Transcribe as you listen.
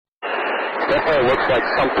definitely looks like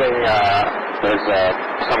something, there's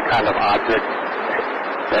some kind of object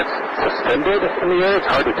that's suspended in the air. It's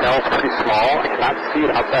hard to tell. It's pretty small. I cannot see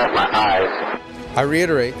it outside of my eyes. I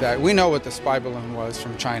reiterate that we know what the spy balloon was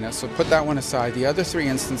from China, so put that one aside. The other three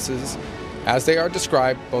instances, as they are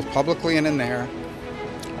described, both publicly and in there,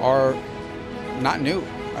 are not new.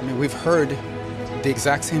 I mean, we've heard the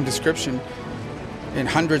exact same description in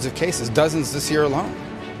hundreds of cases, dozens this year alone.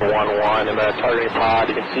 1-1 in the targeting pod,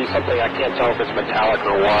 you can see something. I can't tell if it's metallic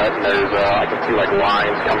or what, and there's, I can see like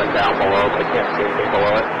lines coming down below, but I can't see anything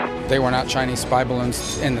below it. They were not Chinese spy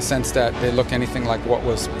balloons in the sense that they looked anything like what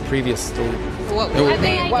was previously. Have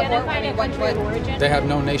they identified a country of origin? They have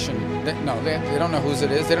no nation. They don't know whose it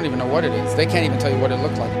is. They don't even know what it is. They can't even tell you what it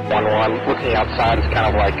looked like. 1-1, looking outside is kind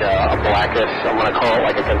of like a blackish, I'm going to call it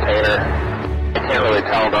like a container. I can't really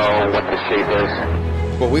tell though what the shape is.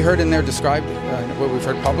 What we heard in there described, what we've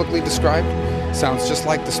heard publicly described, sounds just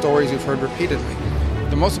like the stories we've heard repeatedly.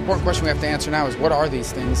 The most important question we have to answer now is what are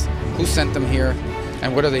these things? Who sent them here?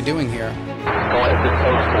 And what are they doing here? Going it's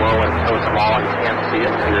so slow and so small and you can't see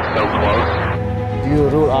it until you're so close. Do you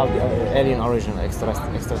rule out the alien origin,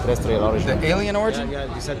 extraterrestrial origin? The alien origin?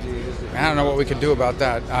 Yeah, you said I don't know what we could do about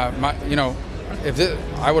that. I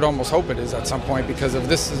would almost hope it is at some point, because if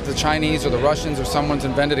this is the Chinese or the Russians or someone's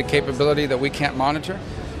invented a capability that we can't monitor,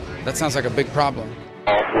 that sounds like a big problem.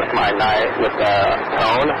 With my night, with the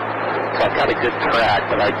tone, so I've got a good track,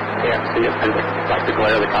 but I can't see it through the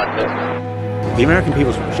glare of the cockpit. The American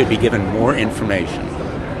people should be given more information.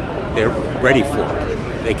 They're ready for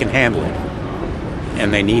it. They can handle it.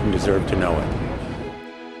 And they need and deserve to know it.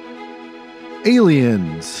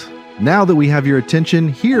 Aliens. Now that we have your attention,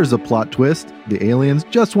 here's a plot twist. The aliens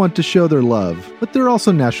just want to show their love, but they're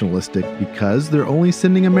also nationalistic because they're only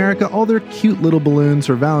sending America all their cute little balloons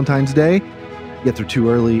for Valentine's Day. Yet they're too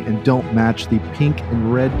early and don't match the pink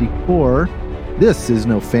and red decor. This is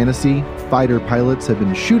no fantasy. Fighter pilots have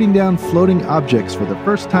been shooting down floating objects for the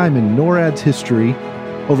first time in NORAD's history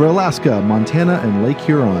over Alaska, Montana, and Lake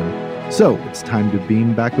Huron. So it's time to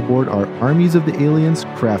beam back aboard our Armies of the Aliens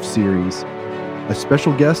craft series. A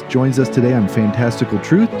special guest joins us today on Fantastical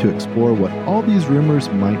Truth to explore what all these rumors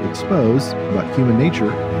might expose about human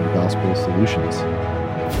nature and gospel solutions.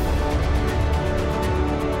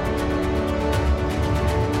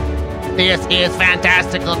 This is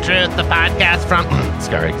Fantastical Truth, the podcast from...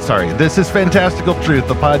 Sorry. This is Fantastical Truth,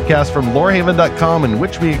 the podcast from lorehaven.com, in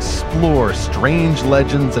which we explore strange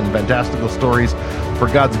legends and fantastical stories for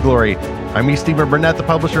God's glory. I'm E. Stephen Burnett, the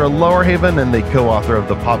publisher of Lorehaven and the co-author of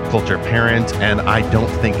The Pop Culture Parent, and I don't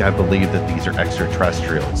think I believe that these are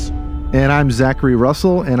extraterrestrials. And I'm Zachary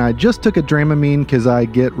Russell, and I just took a Dramamine because I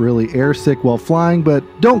get really airsick while flying, but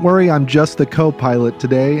don't worry, I'm just the co-pilot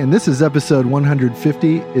today, and this is episode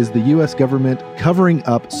 150, is the U.S. government covering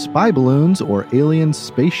up spy balloons or alien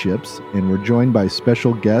spaceships, and we're joined by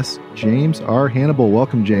special guest James R. Hannibal.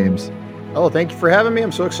 Welcome, James. Oh, thank you for having me.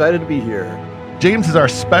 I'm so excited to be here. James is our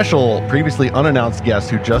special, previously unannounced guest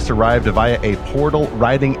who just arrived via a portal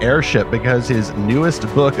riding airship because his newest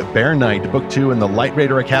book, Bear Knight, Book 2 in the Light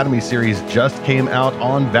Raider Academy series, just came out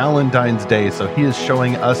on Valentine's Day. So he is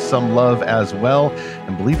showing us some love as well.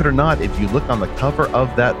 And believe it or not, if you look on the cover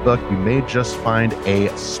of that book, you may just find a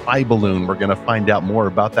spy balloon. We're going to find out more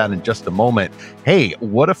about that in just a moment. Hey,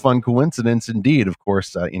 what a fun coincidence indeed. Of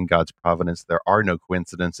course, in God's providence, there are no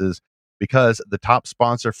coincidences, because the top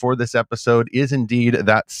sponsor for this episode is indeed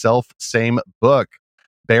that self-same book,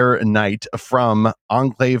 Bear Knight, from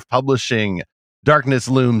Enclave Publishing. Darkness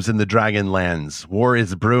looms in the Dragonlands. War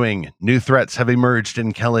is brewing. New threats have emerged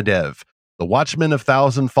in Keledev. The Watchmen of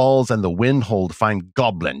Thousand Falls and the Windhold find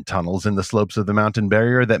goblin tunnels in the slopes of the mountain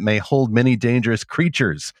barrier that may hold many dangerous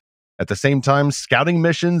creatures. At the same time, scouting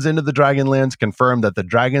missions into the Dragonlands confirm that the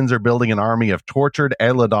dragons are building an army of tortured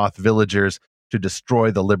Eladoth villagers to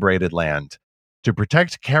destroy the liberated land. To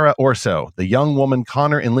protect Kara Orso, the young woman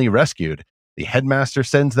Connor and Lee rescued, the headmaster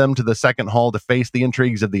sends them to the second hall to face the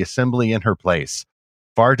intrigues of the assembly in her place.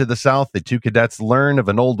 Far to the south, the two cadets learn of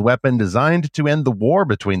an old weapon designed to end the war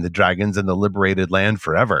between the dragons and the liberated land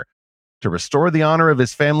forever. To restore the honor of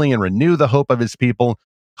his family and renew the hope of his people,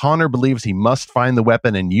 Connor believes he must find the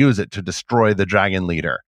weapon and use it to destroy the dragon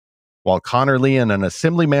leader. While Connor, Lee, and an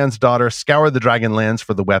assemblyman's daughter scour the Dragonlands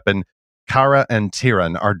for the weapon, Kara and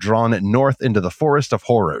Tyran are drawn north into the Forest of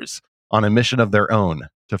Horrors on a mission of their own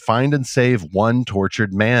to find and save one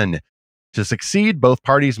tortured man. To succeed, both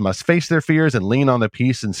parties must face their fears and lean on the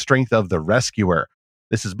peace and strength of the rescuer.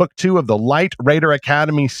 This is book 2 of the Light Raider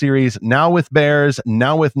Academy series, now with bears,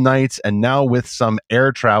 now with knights, and now with some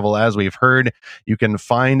air travel, as we've heard. You can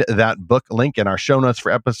find that book link in our show notes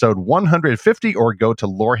for episode 150, or go to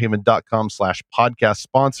lorehaven.com/podcast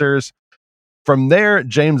sponsors. From there,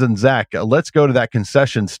 James and Zach, let's go to that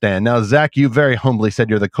concession stand. Now, Zach, you very humbly said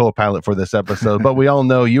you're the co-pilot for this episode, but we all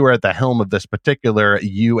know you are at the helm of this particular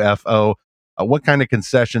UFO. What kind of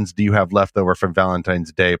concessions do you have left over from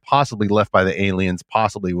Valentine's Day, possibly left by the aliens,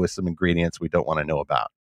 possibly with some ingredients we don't want to know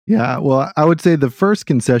about? Yeah, well, I would say the first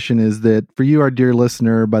concession is that for you, our dear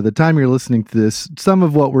listener, by the time you're listening to this, some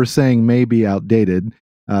of what we're saying may be outdated,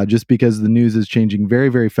 just because the news is changing very,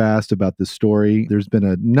 very fast about this story. There's been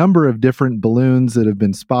a number of different balloons that have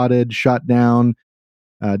been spotted, shot down,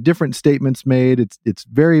 different statements made. It's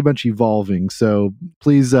very much evolving. So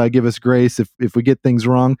please give us grace if we get things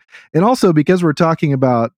wrong. And also, because we're talking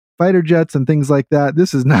about fighter jets and things like that,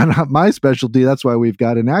 this is not my specialty. That's why we've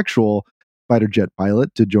got an actual fighter jet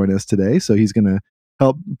pilot to join us today. So he's going to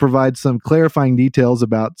help provide some clarifying details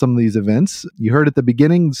about some of these events. You heard at the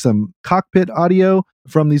beginning some cockpit audio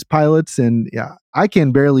from these pilots, and yeah, I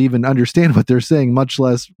can barely even understand what they're saying, much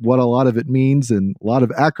less what a lot of it means, and a lot of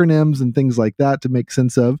acronyms and things like that to make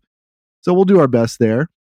sense of. So we'll do our best there.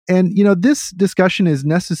 And, you know, this discussion is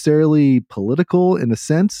necessarily political in a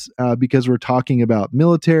sense, because we're talking about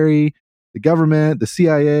military, the government, the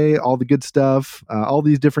CIA, all the good stuff, all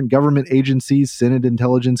these different government agencies, Senate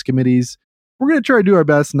Intelligence Committees. We're going to try to do our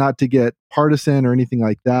best not to get partisan or anything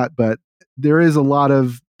like that, but there is a lot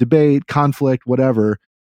of debate, conflict, whatever,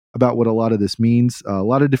 about what a lot of this means, a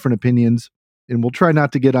lot of different opinions, and we'll try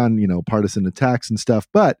not to get on, partisan attacks and stuff,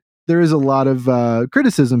 but there is a lot of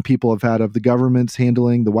criticism people have had of the government's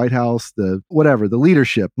handling, the White House, the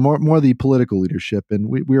leadership, more the political leadership, and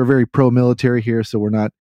we are very pro-military here, so we're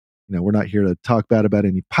not here to talk bad about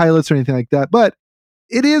any pilots or anything like that, but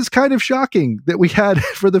it is kind of shocking that we had,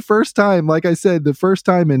 for the first time, like I said, the first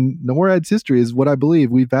time in NORAD's history is what I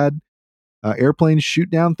believe, we've had airplanes shoot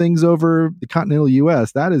down things over the continental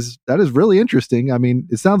U.S. That is really interesting. I mean,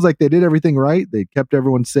 it sounds like they did everything right. They kept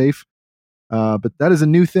everyone safe, but that is a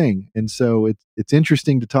new thing. And so it's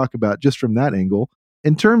interesting to talk about just from that angle.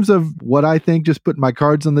 In terms of what I think, just putting my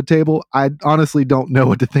cards on the table, I honestly don't know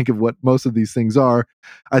what to think of what most of these things are.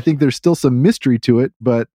 I think there's still some mystery to it,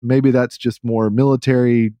 but maybe that's just more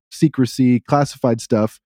military secrecy, classified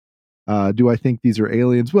stuff. Do I think these are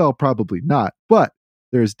aliens? Well, probably not. But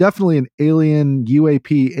there's definitely an alien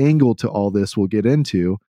UAP angle to all this we'll get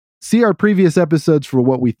into. See our previous episodes for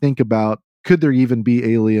what we think about, could there even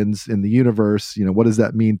be aliens in the universe? What does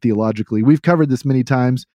that mean theologically? We've covered this many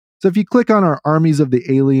times. So if you click on our Armies of the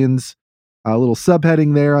Aliens, a little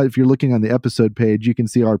subheading there, if you're looking on the episode page, you can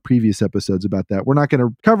see our previous episodes about that. We're not going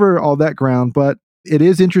to cover all that ground, but it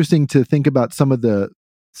is interesting to think about some of the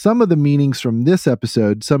meanings from this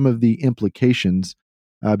episode, some of the implications,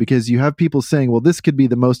 because you have people saying, well, this could be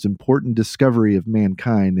the most important discovery of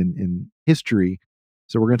mankind in history.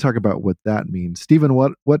 So we're going to talk about what that means. Stephen,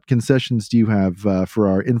 what concessions do you have for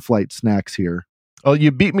our in-flight snacks here? Oh,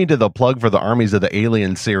 you beat me to the plug for the Armies of the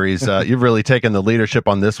Alien series. You've really taken the leadership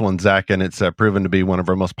on this one, Zach, and it's proven to be one of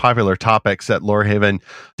our most popular topics at Lorehaven.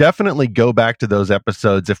 Definitely go back to those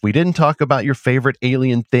episodes. If we didn't talk about your favorite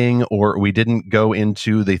alien thing, or we didn't go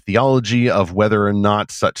into the theology of whether or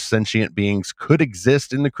not such sentient beings could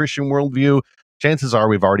exist in the Christian worldview, chances are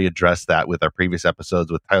we've already addressed that with our previous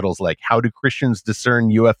episodes with titles like How Do Christians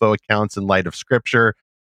Discern UFO Accounts in Light of Scripture?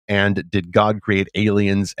 And Did God Create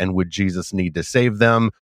Aliens, and Would Jesus Need to Save Them?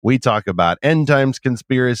 We talk about end times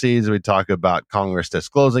conspiracies. We talk about Congress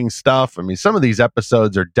disclosing stuff. I mean, some of these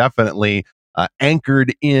episodes are definitely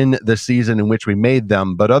anchored in the season in which we made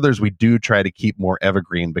them, but others we do try to keep more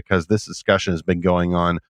evergreen because this discussion has been going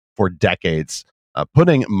on for decades.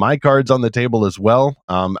 Putting my cards on the table as well.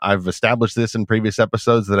 I've established this in previous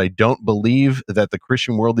episodes that I don't believe that the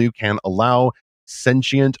Christian worldview can allow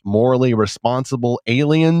sentient, morally responsible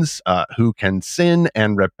aliens who can sin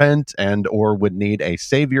and repent and or would need a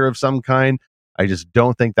savior of some kind. I just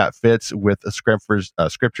don't think that fits with the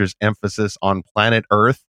scripture's emphasis on planet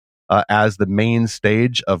Earth as the main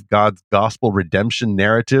stage of God's gospel redemption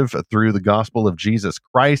narrative through the gospel of Jesus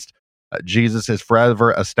Christ. Jesus is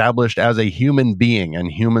forever established as a human being,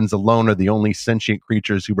 and humans alone are the only sentient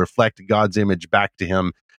creatures who reflect God's image back to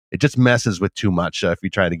him. It just messes with too much if you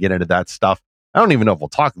try to get into that stuff. I don't even know if we'll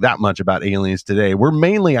talk that much about aliens today. We're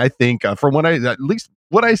mainly, I think, from what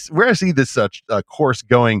where I see this course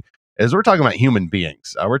going is we're talking about human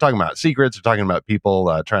beings. We're talking about secrets. We're talking about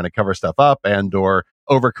people trying to cover stuff up and or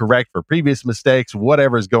overcorrect for previous mistakes,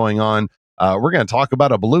 whatever's going on. We're going to talk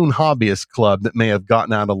about a balloon hobbyist club that may have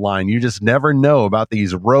gotten out of line. You just never know about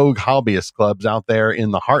these rogue hobbyist clubs out there in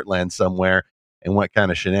the heartland somewhere and what kind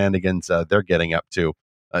of shenanigans they're getting up to.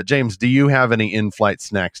 James, do you have any in-flight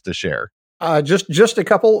snacks to share? Just a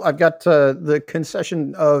couple. I've got the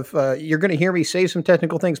concession of you're going to hear me say some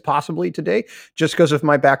technical things possibly today, just because of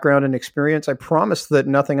my background and experience. I promise that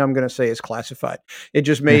nothing I'm going to say is classified. It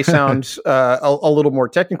just may sound a little more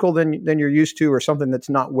technical than you're used to, or something that's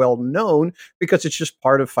not well known, because it's just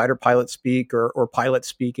part of fighter pilot speak or pilot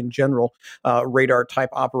speak in general, radar type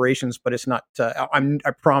operations. But it's not.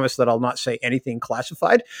 I promise that I'll not say anything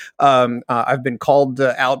classified. I've been called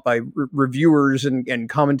out by reviewers and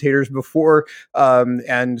commentators before.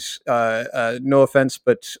 And no offense,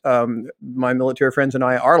 but my military friends and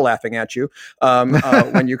I are laughing at you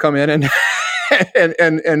when you come in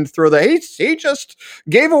and throw the he just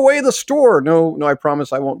gave away the store. No, I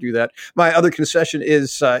promise I won't do that. My other concession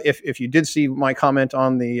is if you did see my comment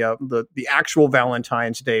on the actual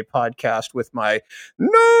Valentine's Day podcast with my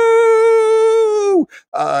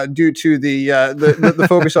due to the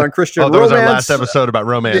focus on Christian romance. That was our last episode about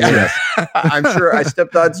romance. Yes. I'm sure I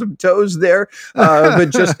stepped on some toes there, but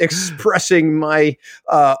just expressing my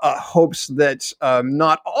hopes that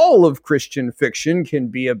not all of Christian fiction can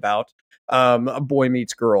be about a boy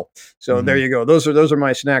meets girl. So there you go. Those are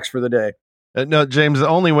my snacks for the day. No, James, the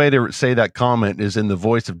only way to say that comment is in the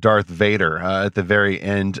voice of Darth Vader at the very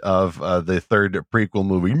end of the third prequel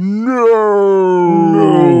movie. No.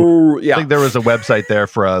 Yeah. I think there was a website there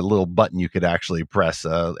for a little button you could actually press,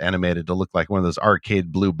 animated to look like one of those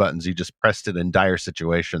arcade blue buttons. You just pressed it in dire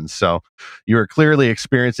situations. So you were clearly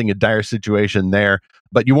experiencing a dire situation there,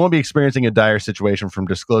 but you won't be experiencing a dire situation from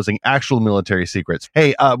disclosing actual military secrets.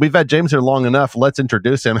 Hey, we've had James here long enough. Let's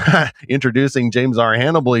introduce him. Introducing James R.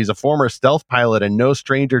 Hannibal. He's a former stealth pilot and no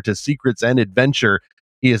stranger to secrets and adventure.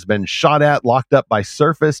 He has been shot at, locked up by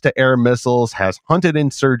surface-to-air missiles, has hunted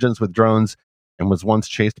insurgents with drones, and was once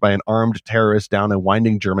chased by an armed terrorist down a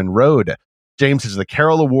winding German road. James is the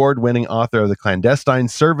Carroll Award-winning author of the Clandestine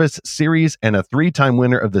Service series and a 3-time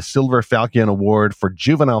winner of the Silver Falcon Award for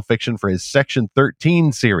juvenile fiction for his Section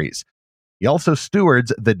 13 series. He also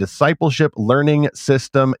stewards the discipleship learning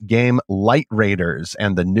system game Light Raiders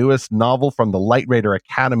and the newest novel from the Light Raider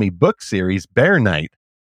Academy book series, Bear Knight,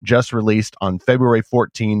 just released on February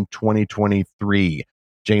 14, 2023.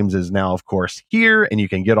 James is now, of course, here, and you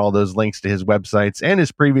can get all those links to his websites and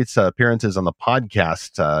his previous appearances on the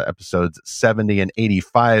podcast, episodes 70 and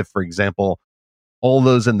 85, for example. All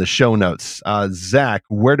those in the show notes. Zach,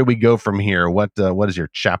 where do we go from here? What is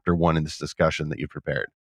your chapter 1 in this discussion that you prepared?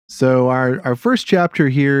 So our first chapter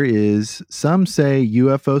here is Some Say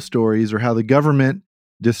UFO Stories, or how the government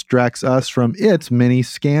distracts us from its many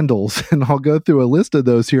scandals. And I'll go through a list of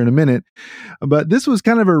those here in a minute. But this was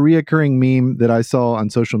kind of a reoccurring meme that I saw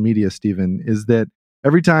on social media, Stephen, is that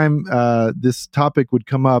every time this topic would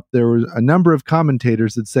come up, there were a number of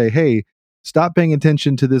commentators that say, hey, stop paying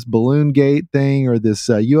attention to this balloon gate thing or this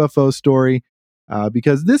UFO story,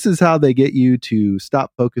 because this is how they get you to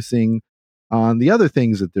stop focusing on the other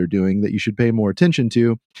things that they're doing that you should pay more attention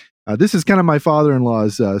to. This is kind of my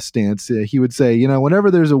father-in-law's stance. He would say, whenever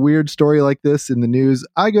there's a weird story like this in the news,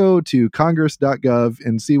 I go to congress.gov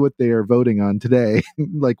and see what they are voting on today,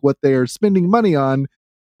 like what they are spending money on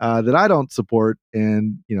that I don't support.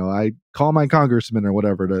 And, I call my congressman or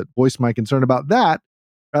whatever to voice my concern about that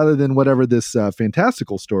rather than whatever this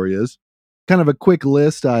fantastical story is. Kind of a quick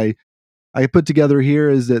list I put together here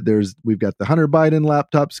is that we've got the Hunter Biden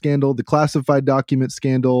laptop scandal, the classified document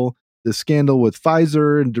scandal, the scandal with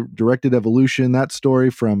Pfizer and directed evolution, that story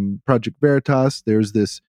from Project Veritas. There's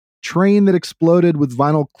this train that exploded with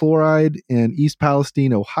vinyl chloride in East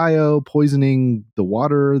Palestine, Ohio, poisoning the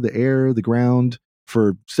water, the air, the ground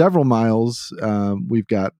for several miles. We've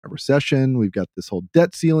got a recession. We've got this whole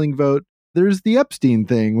debt ceiling vote. There's the Epstein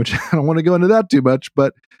thing, which I don't want to go into that too much,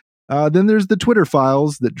 but then there's the Twitter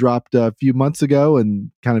files that dropped a few months ago and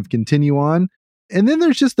kind of continue on. And then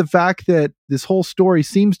there's just the fact that this whole story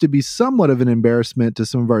seems to be somewhat of an embarrassment to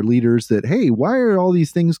some of our leaders that, hey, why are all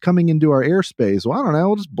these things coming into our airspace? Well, I don't know.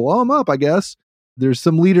 We'll just blow them up, I guess. There's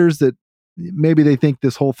some leaders that maybe they think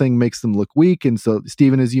this whole thing makes them look weak. And so,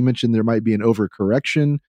 Stephen, as you mentioned, there might be an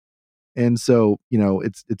overcorrection. And so,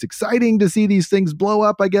 it's exciting to see these things blow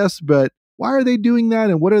up, I guess. But why are they doing that?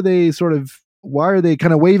 And why are they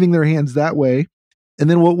kind of waving their hands that way? And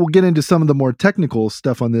then we'll get into some of the more technical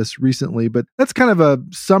stuff on this recently, but that's kind of a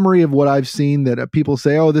summary of what I've seen that people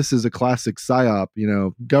say, oh, this is a classic psyop.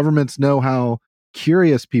 Governments know how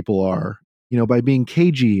curious people are, by being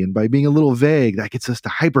cagey and by being a little vague. That gets us to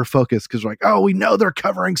hyper focus because we're like, oh, we know they're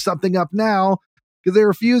covering something up now. because they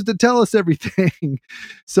refuse to tell us everything.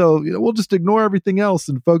 So, we'll just ignore everything else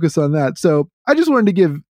and focus on that. So I just wanted to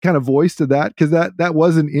give kind of voice to that, because that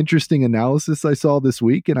was an interesting analysis I saw this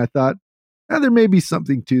week. And I thought, there may be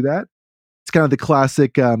something to that. It's kind of the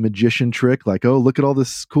classic magician trick, like, oh, look at all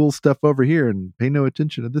this cool stuff over here and pay no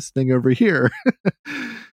attention to this thing over here.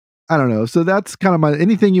 I don't know. So that's kind of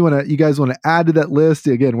anything you guys want to add to that list.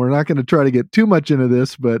 Again, we're not going to try to get too much into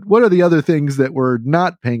this, but what are the other things that we're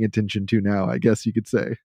not paying attention to now, I guess you could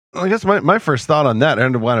say? Well, I guess my first thought on that,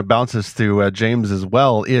 and I want to bounce this to James as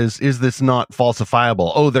well, is this not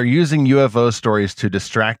falsifiable? Oh, they're using UFO stories to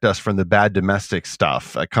distract us from the bad domestic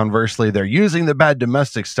stuff. Conversely, they're using the bad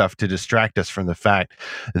domestic stuff to distract us from the fact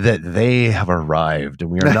that they have arrived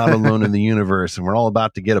and we are not alone in the universe and we're all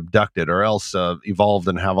about to get abducted or else evolved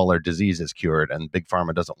and have all our diseases cured. And Big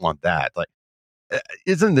Pharma doesn't want that. Like,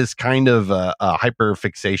 isn't this kind of a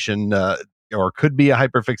hyperfixation or could be a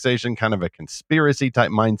hyperfixation, kind of a conspiracy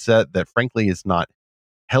type mindset that frankly is not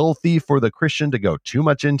healthy for the Christian to go too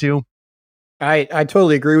much into? I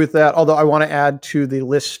totally agree with that. Although I want to add to the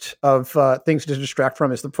list of things to distract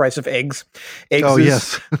from is the price of eggs.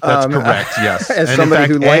 Yes, that's correct. Yes. As and somebody in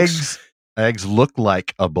fact, who likes eggs look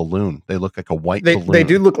like a balloon. They look like a white balloon. They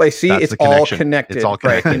do look like, That's it's all connected. It's all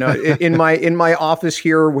connected. Right? In my office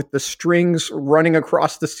here with the strings running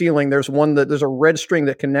across the ceiling, there's a red string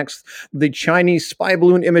that connects the Chinese spy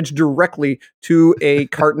balloon image directly to a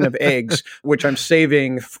carton of eggs, which I'm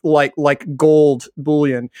saving like gold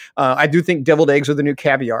bullion. I do think deviled eggs are the new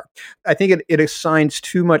caviar. I think it assigns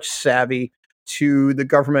too much savvy to the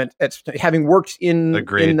government. Having worked in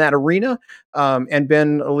that arena and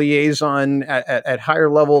been a liaison at higher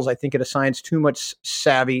levels, I think it assigns too much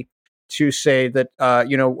savvy to say that,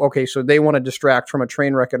 okay, so they want to distract from a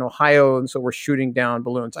train wreck in Ohio, and so we're shooting down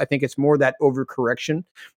balloons. I think it's more that overcorrection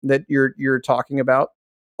that you're talking about.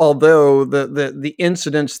 Although the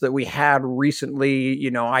incidents that we had recently,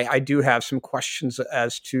 I do have some questions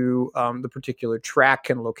as to the particular track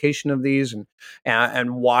and location of these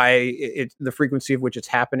and why the frequency of which it's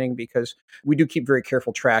happening, because we do keep very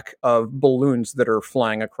careful track of balloons that are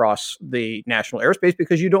flying across the national airspace,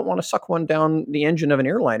 because you don't want to suck one down the engine of an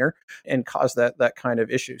airliner and cause that kind of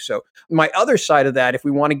issue. So my other side of that, if we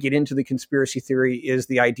want to get into the conspiracy theory, is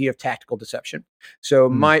the idea of tactical deception. So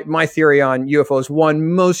my theory on UFOs,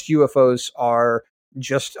 most UFOs are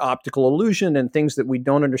just optical illusion and things that we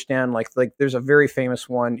don't understand. Like there's a very famous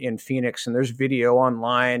one in Phoenix, and there's video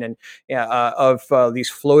online and of these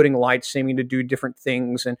floating lights seeming to do different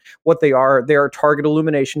things. And what they are target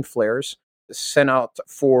illumination flares sent out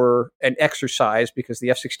for an exercise, because the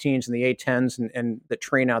F-16s and the A-10s and the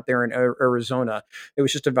train out there in Arizona, it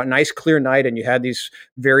was just a nice clear night, and you had these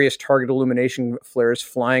various target illumination flares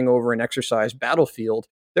flying over an exercise battlefield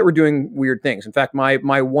that were doing weird things. In fact,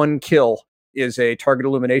 my one kill is a target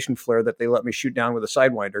illumination flare that they let me shoot down with a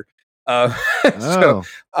Sidewinder. So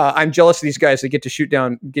I'm jealous of these guys that get to shoot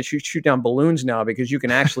down balloons now, because you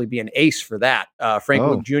can actually be an ace for that. Frank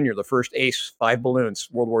Luke Jr., the first ace, 5 balloons,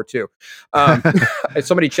 World War II.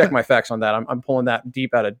 Somebody check my facts on that. I'm pulling that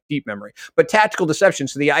deep out of deep memory. But tactical deception.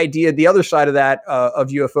 So the other side of that of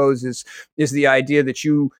UFOs is the idea that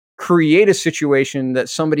you create a situation that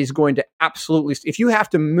somebody's going to absolutely, if you have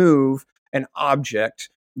to move an object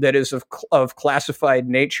that is of classified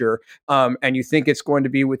nature, and you think it's going to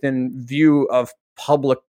be within view of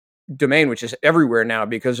public domain, which is everywhere now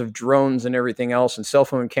because of drones and everything else and cell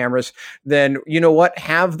phone cameras, then you know what?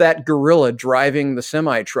 Have that gorilla driving the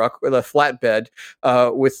semi truck or the flatbed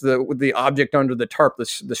with the object under the tarp,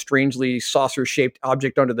 the strangely saucer shaped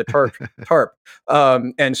object under the tarp,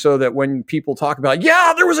 and so that when people talk about,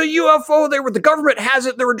 there was a UFO, the government has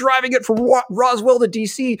it, they were driving it from Roswell to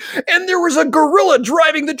DC, and there was a gorilla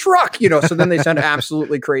driving the truck, so then they sound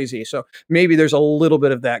absolutely crazy. So maybe there's a little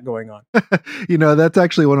bit of that going on. That's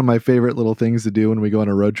actually one of my favorite little things to do when we go on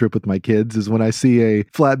a road trip with my kids, is when I see a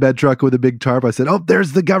flatbed truck with a big tarp, I said, oh,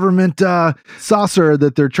 there's the government saucer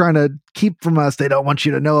that they're trying to keep from us. They don't want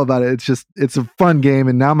you to know about it. It's a fun game.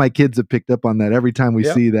 And now my kids have picked up on that. Every time we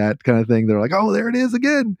see that kind of thing, they're like, oh, there it is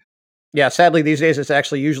again. Yeah, sadly, these days, it's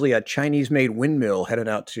actually usually a Chinese-made windmill headed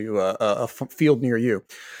out to a field near you.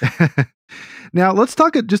 Now, let's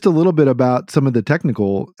talk just a little bit about some of the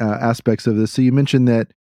technical aspects of this. So you mentioned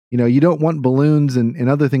that you don't want balloons and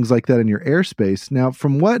other things like that in your airspace. Now,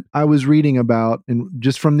 from what I was reading about, and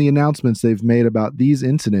just from the announcements they've made about these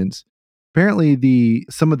incidents, apparently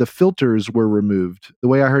some of the filters were removed. The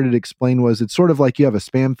way I heard it explained was it's sort of like you have a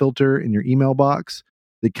spam filter in your email box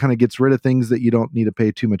that kind of gets rid of things that you don't need to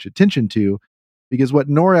pay too much attention to. Because what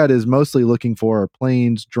NORAD is mostly looking for are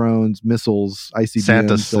planes, drones, missiles, ICBMs.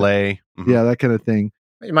 Santa sleigh. Yeah, that kind of thing.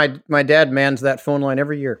 My dad mans that phone line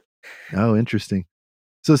every year. Oh, interesting.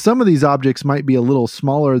 So some of these objects might be a little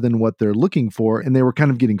smaller than what they're looking for, and they were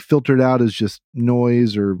kind of getting filtered out as just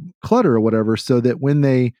noise or clutter or whatever, so that when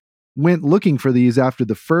they went looking for these after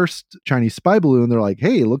the first Chinese spy balloon, they're like,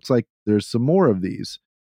 hey, it looks like there's some more of these.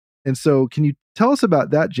 And so can you tell us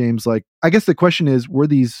about that, James? Like, I guess the question is,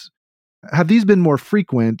 have these been more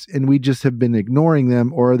frequent and we just have been ignoring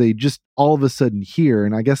them, or are they just all of a sudden here?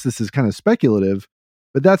 And I guess this is kind of speculative,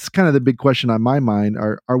 but that's kind of the big question on my mind.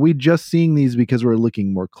 Are we just seeing these because we're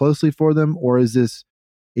looking more closely for them, or is this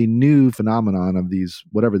a new phenomenon of these,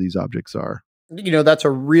 whatever these objects are? That's a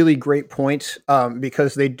really great point,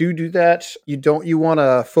 because they do that. You want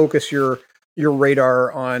to focus your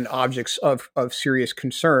radar on objects of serious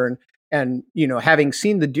concern. And, having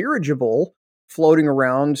seen the dirigible floating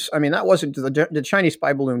around, I mean, that wasn't the Chinese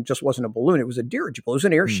spy balloon, just wasn't a balloon. It was a dirigible. It was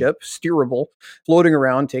an airship, steerable, floating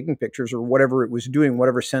around, taking pictures or whatever it was doing,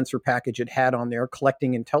 whatever sensor package it had on there,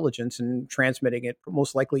 collecting intelligence and transmitting it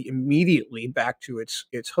most likely immediately back to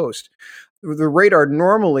its host. The radar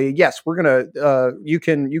normally, yes, we're gonna. You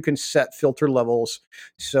can set filter levels.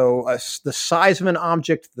 So the size of an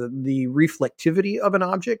object, the reflectivity of an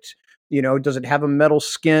object. Does it have a metal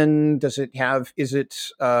skin? Is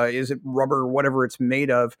it rubber, whatever it's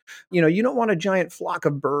made of? You don't want a giant flock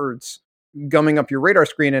of birds gumming up your radar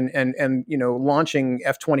screen and launching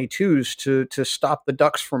F-22s to stop the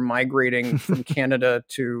ducks from migrating from Canada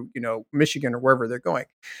to, Michigan or wherever they're going.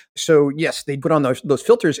 So yes, they put on those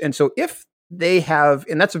filters. And so if they have,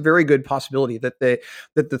 and that's a very good possibility that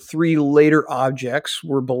the three later objects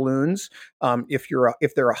were balloons. If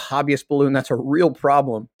they're a hobbyist balloon, that's a real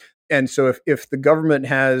problem. And so if the government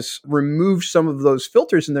has removed some of those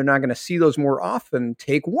filters and they're not going to see those more often,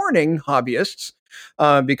 take warning, hobbyists,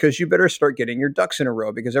 because you better start getting your ducks in a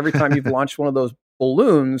row, because every time you've launched one of those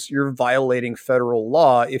balloons, you're violating federal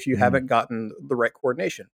law if you haven't gotten the right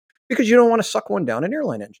coordination, because you don't want to suck one down an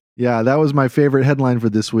airline engine. Yeah, that was my favorite headline for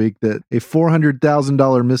this week, that a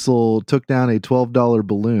 $400,000 missile took down a $12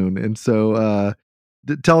 balloon. And so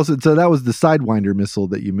tell us, so that was the Sidewinder missile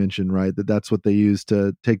that you mentioned, right? That's what they used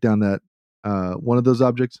to take down that one of those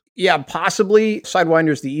objects? Yeah, possibly. Sidewinder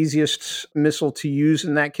is the easiest missile to use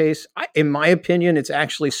in that case. In my opinion, it's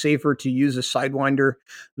actually safer to use a Sidewinder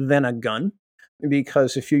than a gun,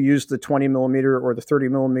 because if you use the 20 millimeter or the 30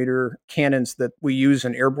 millimeter cannons that we use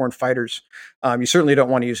in airborne fighters, you certainly don't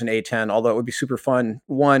want to use an A-10, although it would be super fun.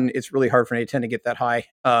 One, it's really hard for an A-10 to get that high.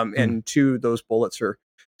 And two, those bullets are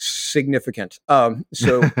significant.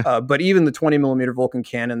 But even the 20 millimeter Vulcan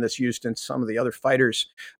cannon that's used in some of the other fighters,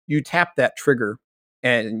 you tap that trigger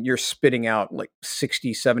and you're spitting out like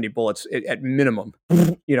 60, 70 bullets at minimum.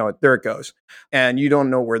 There it goes. And you don't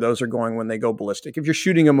know where those are going when they go ballistic. If you're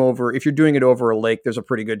shooting them if you're doing it over a lake, there's a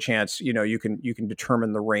pretty good chance, you can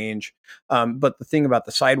determine the range. But the thing about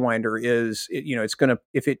the Sidewinder is, it's going to,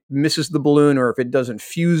 if it misses the balloon or if it doesn't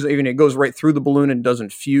fuse, even it goes right through the balloon and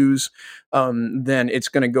doesn't fuse, then it's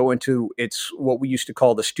going to go into what we used to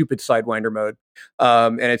call the stupid Sidewinder mode.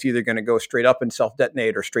 And it's either going to go straight up and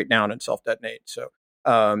self-detonate or straight down and self-detonate. So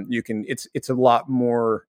it's a lot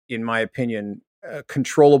more, in my opinion,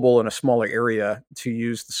 controllable in a smaller area to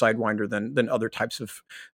use the Sidewinder than other types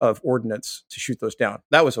of ordnance to shoot those down.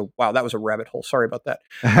 That was a rabbit hole. Sorry about that.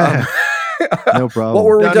 No problem. What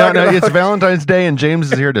were we talking about? It's Valentine's Day and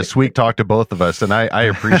James is here to sweet talk to both of us. And I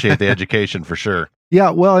appreciate the education for sure. Yeah,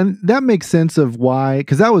 well, and that makes sense of why,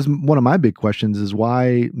 because that was one of my big questions, is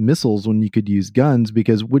why missiles when you could use guns,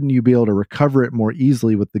 because wouldn't you be able to recover it more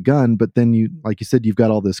easily with the gun? But then you, like you said, you've got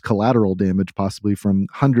all this collateral damage possibly from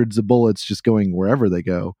hundreds of bullets just going wherever they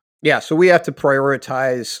go. Yeah, so we have to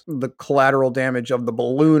prioritize the collateral damage of the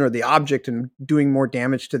balloon or the object and doing more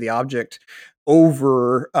damage to the object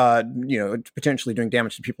over, potentially doing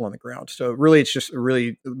damage to people on the ground. So really, it's just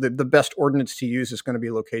really the best ordnance to use is going to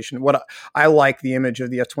be location. What I like the image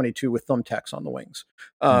of the F-22 with thumbtacks on the wings.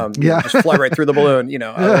 Just fly right through the balloon.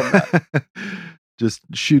 I love that. Just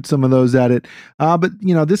shoot some of those at it. But,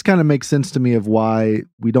 this kind of makes sense to me of why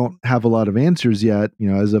we don't have a lot of answers yet,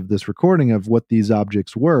 as of this recording of what these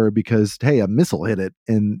objects were, because, hey, a missile hit it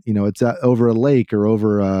and, it's over a lake or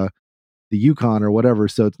over the Yukon or whatever.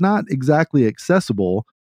 So it's not exactly accessible.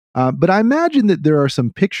 But I imagine that there are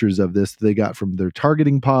some pictures of this they got from their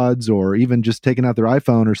targeting pods or even just taking out their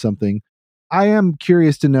iPhone or something. I am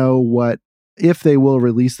curious to know if they will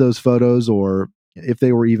release those photos or if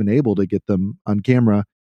they were even able to get them on camera.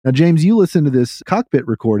 Now, James, you listened to this cockpit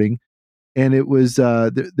recording, and it was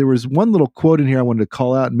there was one little quote in here I wanted to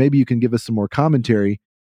call out, and maybe you can give us some more commentary.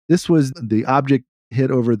 This was the object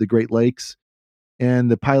hit over the Great Lakes,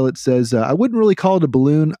 and the pilot says, I wouldn't really call it a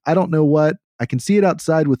balloon. I don't know what. I can see it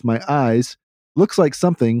outside with my eyes. Looks like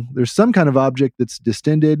something. There's some kind of object that's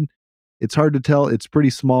distended. It's hard to tell. It's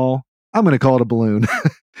pretty small. I'm going to call it a balloon.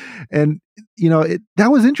 And,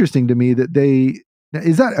 that was interesting to me that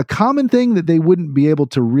is that a common thing that they wouldn't be able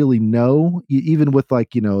to really know, even with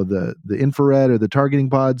the infrared or the targeting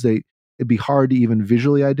pods, it'd be hard to even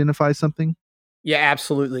visually identify something? Yeah,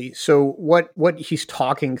 absolutely. So what he's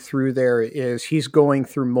talking through there is he's going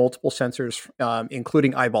through multiple sensors,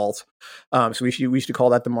 including eyeballs. So we used to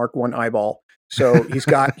call that the Mark I eyeball. So he's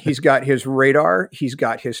got his radar, he's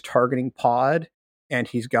got his targeting pod, and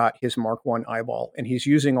he's got his Mark I eyeball, and he's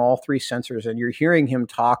using all three sensors. And you're hearing him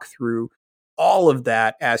talk through all of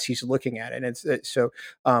that as he's looking at it. And so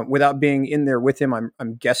without being in there with him,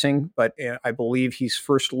 I'm guessing, but I believe he's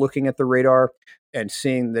first looking at the radar and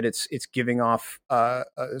seeing that it's giving off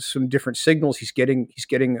some different signals. He's getting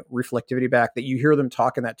reflectivity back that you hear them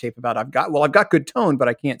talk in that tape about. I've got good tone, but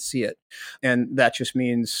I can't see it, and that just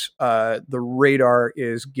means the radar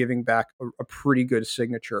is giving back a pretty good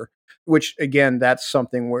signature. Which again, that's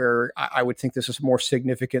something where I would think this is more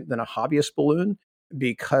significant than a hobbyist balloon,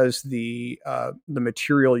 because the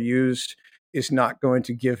material used is not going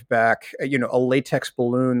to give back. A latex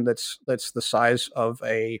balloon that's the size of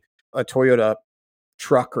a Toyota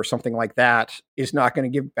truck or something like that is not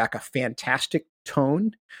going to give back a fantastic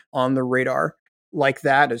tone on the radar like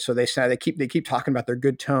that. And so they keep talking about their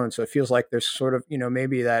good tone. So it feels like there's sort of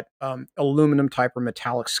maybe that aluminum type or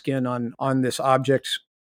metallic skin on this object.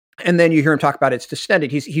 And then you hear him talk about it's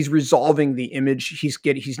distended. He's resolving the image.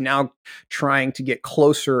 He's now trying to get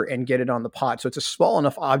closer and get it on the pod. So it's a small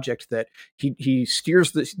enough object that he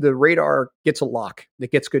steers the radar, gets a lock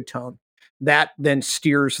that gets good tone. That then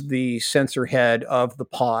steers the sensor head of the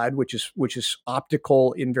pod, which is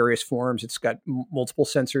optical in various forms. It's got multiple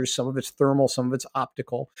sensors. Some of it's thermal, some of it's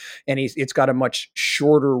optical, and it's got a much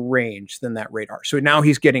shorter range than that radar. So now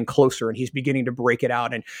he's getting closer and he's beginning to break it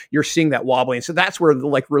out, and you're seeing that wobbling. So that's where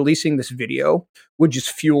releasing this video would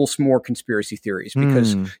just fuel some more conspiracy theories,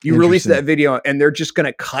 because you release that video and they're just going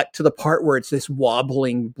to cut to the part where it's this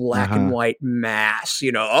wobbling black and white mass.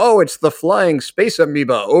 It's the flying space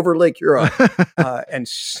amoeba over Lake Huron. And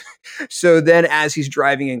so then as he's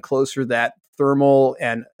driving in closer, that thermal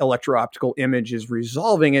and electro-optical image is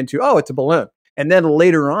resolving into, it's a balloon. And then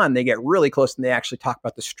later on, they get really close and they actually talk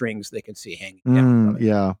about the strings they can see hanging down.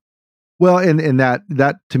 Yeah. Well, and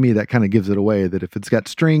that to me, that kind of gives it away, that if it's got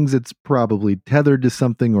strings, it's probably tethered to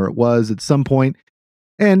something, or it was at some point.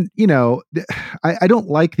 And, I don't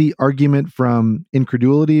like the argument from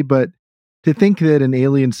incredulity, but to think that an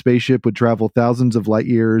alien spaceship would travel thousands of light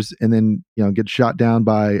years and then, get shot down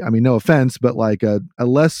by, no offense, but like a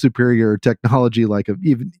less superior technology, like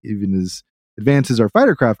even as advanced as our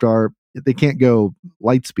fighter craft are, they can't go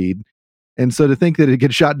light speed. And so to think that it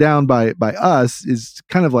gets shot down by us is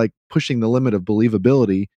kind of like pushing the limit of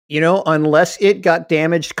believability. Unless it got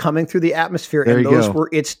damaged coming through the atmosphere, and those were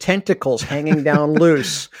its tentacles hanging down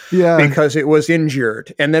loose because it was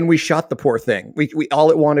injured. And then we shot the poor thing. We all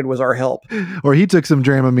it wanted was our help. Or he took some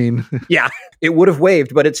Dramamine. Yeah, it would have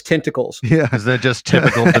waved, but it's tentacles. Yeah. Is that just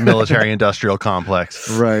typical of the military industrial complex?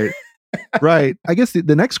 Right. Right. I guess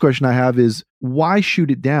the next question I have is, why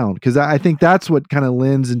shoot it down? Because I think that's what kind of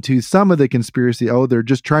lends into some of the conspiracy. They're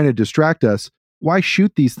just trying to distract us. Why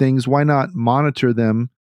shoot these things? Why not monitor them?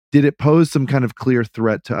 Did it pose some kind of clear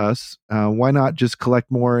threat to us? Why not just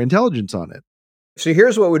collect more intelligence on it? So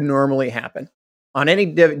here's what would normally happen. On any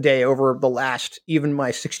day over the last, even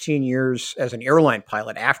my 16 years as an airline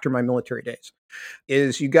pilot after my military days,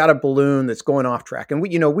 is you got a balloon that's going off track. And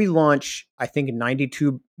we launch, I think,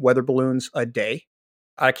 92 weather balloons a day.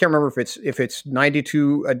 I can't remember if it's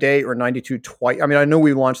 92 a day or 92 twice. I know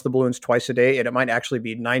we launch the balloons twice a day, and it might actually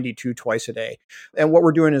be 92 twice a day. And what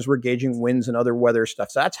we're doing is we're gauging winds and other weather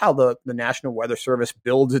stuff. So that's how the National Weather Service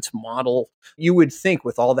builds its model. You would think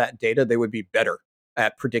with all that data, they would be better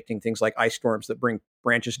at predicting things like ice storms that bring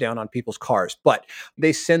branches down on people's cars. But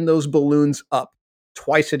they send those balloons up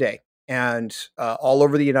twice a day and all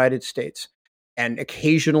over the United States. And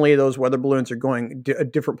occasionally those weather balloons are going a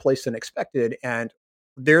different place than expected. And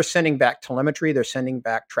they're sending back telemetry, they're sending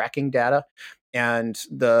back tracking data, and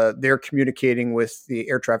they're communicating with the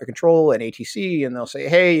air traffic control and ATC, and they'll say,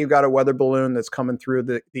 hey, you've got a weather balloon that's coming through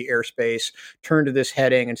the airspace, turn to this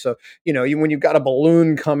heading. And so, when you've got a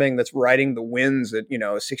balloon coming that's riding the winds at,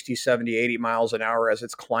 60, 70, 80 miles an hour as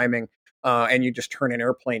it's climbing, and you just turn an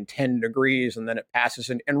airplane 10 degrees and then it passes.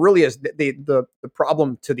 And really is the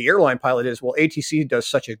problem to the airline pilot is, well, ATC does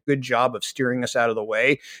such a good job of steering us out of the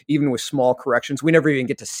way, even with small corrections. We never even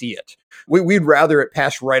get to see it. We'd rather it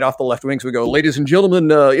pass right off the left wings. We go, ladies and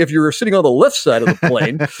gentlemen, if you're sitting on the left side of the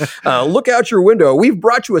plane, look out your window. We've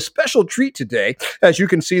brought you a special treat today. As you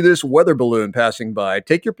can see this weather balloon passing by.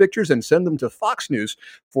 Take your pictures and send them to Fox News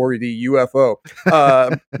for the UFO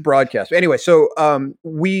broadcast. Anyway, so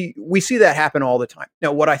we see that happen all the time.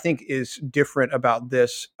 Now, what I think is different about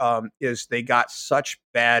this is they got such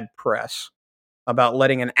bad press about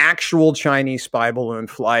letting an actual Chinese spy balloon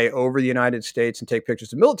fly over the United States and take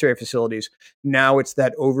pictures of military facilities. Now it's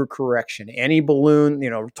that overcorrection. Any balloon,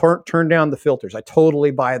 turn down the filters. I totally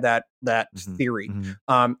buy that theory,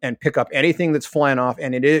 and pick up anything that's flying off.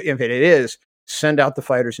 And if it is, send out the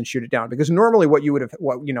fighters and shoot it down. Because normally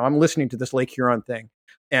I'm listening to this Lake Huron thing,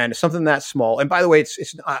 and something that small. And by the way,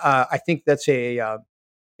 I think that's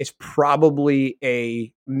it's probably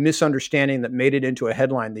a misunderstanding that made it into a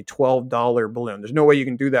headline, the $12 balloon. There's no way you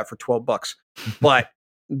can do that for $12. But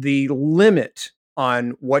the limit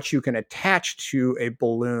on what you can attach to a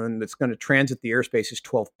balloon that's going to transit the airspace is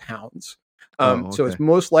 12 pounds. So it's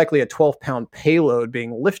most likely a 12-pound payload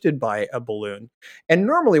being lifted by a balloon. And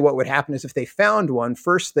normally what would happen is if they found one,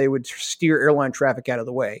 first they would steer airline traffic out of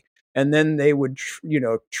the way. And then they would,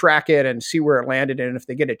 track it and see where it landed. And if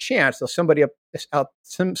they get a chance, they'll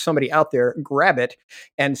somebody out there grab it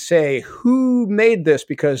and say, who made this?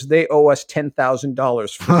 Because they owe us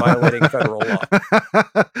 $10,000 for violating federal law.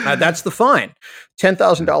 That's the fine,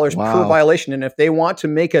 $10,000 per violation. And if they want to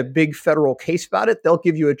make a big federal case about it, they'll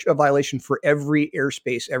give you a violation for every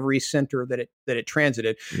airspace, every center that it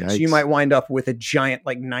transited. Yikes. So you might wind up with a giant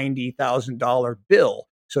like $90,000 bill.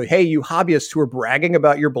 So, hey, you hobbyists who are bragging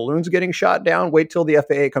about your balloons getting shot down, wait till the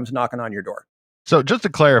FAA comes knocking on your door. So just to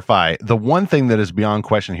clarify, the one thing that is beyond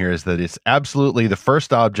question here is that it's absolutely the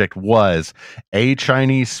first object was a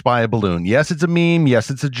Chinese spy balloon. Yes, it's a meme. Yes,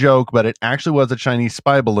 it's a joke, but it actually was a Chinese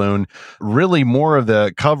spy balloon. Really, more of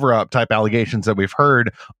the cover-up type allegations that we've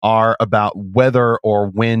heard are about whether or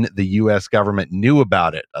when the U.S. government knew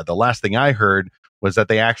about it. The last thing I heard was that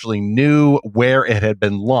they actually knew where it had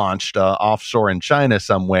been launched offshore in China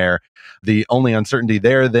somewhere. The only uncertainty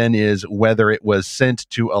there then is whether it was sent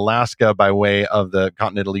to Alaska by way of the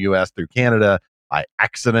continental U.S. through Canada by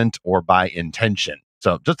accident or by intention.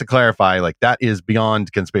 So just to clarify, like that is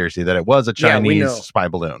beyond conspiracy, that it was a Chinese spy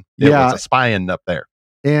balloon. It was a spying up there.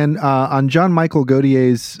 And on John Michael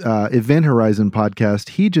Gaudier's Event Horizon podcast,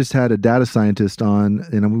 he just had a data scientist on,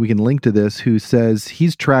 and we can link to this, who says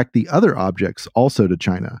he's tracked the other objects also to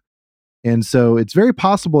China. And so it's very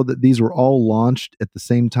possible that these were all launched at the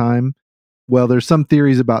same time. Well, there's some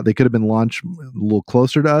theories about they could have been launched a little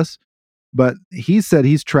closer to us, but he said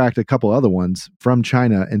he's tracked a couple other ones from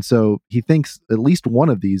China. And so he thinks at least one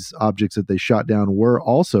of these objects that they shot down were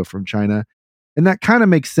also from China. And that kind of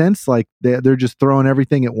makes sense. Like they're just throwing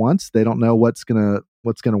everything at once. They don't know what's gonna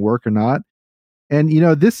work or not. And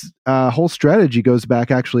this whole strategy goes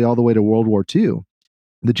back actually all the way to World War II.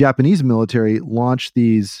 The Japanese military launched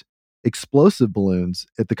these explosive balloons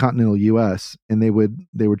at the continental U.S. and they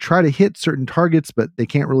would try to hit certain targets, but they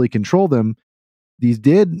can't really control them. These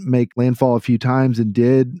did make landfall a few times and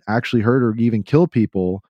did actually hurt or even kill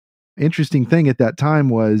people. Interesting thing at that time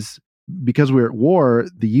was, because we were at war,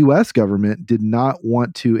 the U.S. government did not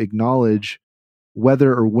want to acknowledge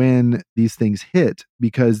whether or when these things hit,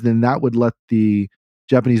 because then that would let the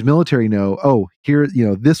Japanese military know, oh, here,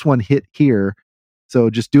 this one hit here, so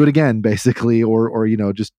just do it again, basically, or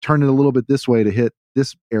just turn it a little bit this way to hit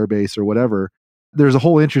this airbase or whatever. There's a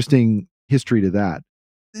whole interesting history to that.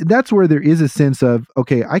 That's where there is a sense of,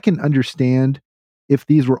 okay, I can understand if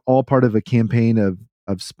these were all part of a campaign of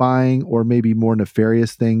spying, or maybe more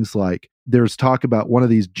nefarious things, like there's talk about one of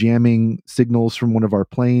these jamming signals from one of our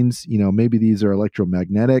planes. Maybe these are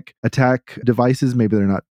electromagnetic attack devices. Maybe they're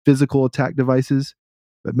not physical attack devices,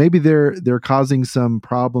 but maybe they're causing some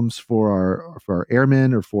problems for our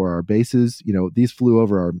airmen or for our bases. These flew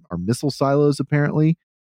over our missile silos apparently.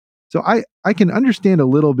 So I can understand a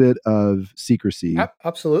little bit of secrecy,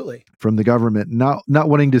 absolutely, from the government not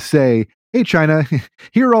wanting to say, hey, China,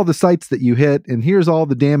 here are all the sites that you hit, and here's all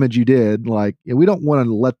the damage you did. Like, we don't want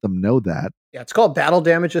to let them know that. Yeah, it's called battle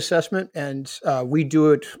damage assessment, and we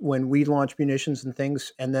do it when we launch munitions and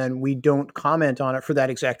things, and then we don't comment on it for that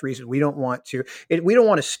exact reason. We don't want to. We don't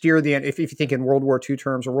want to steer the. If you think in World War II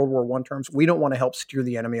terms or World War I terms, we don't want to help steer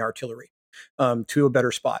the enemy artillery to a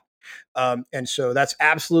better spot. And so that's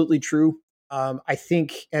absolutely true. I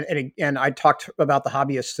think, and I talked about the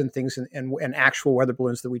hobbyists and things and actual weather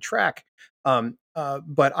balloons that we track.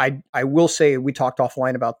 But I will say, we talked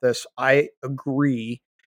offline about this. I agree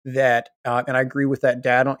that, and I agree with that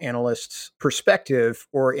data analyst's perspective,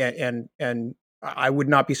 and I would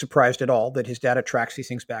not be surprised at all that his data tracks these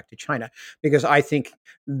things back to China, because I think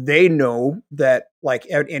they know that, like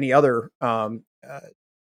any other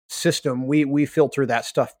system, we filter that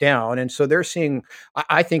stuff down. And so they're seeing,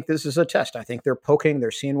 I think this is a test. I think they're poking,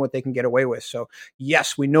 they're seeing what they can get away with. So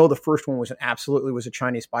yes, we know the first one was a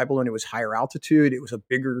Chinese spy balloon. It was higher altitude. It was a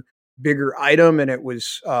bigger item, and it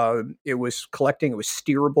was collecting, it was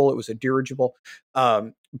steerable, it was a dirigible.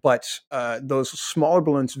 But those smaller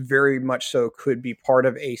balloons very much so could be part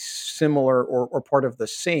of a similar or part of the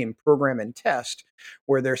same program and test,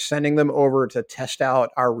 where they're sending them over to test out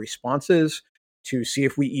our responses, to see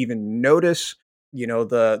if we even notice.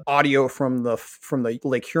 The audio from the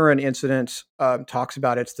Lake Huron incident talks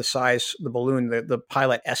about it's the size, the balloon, the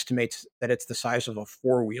pilot estimates that it's the size of a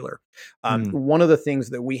four-wheeler. One of the things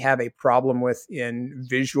that we have a problem with in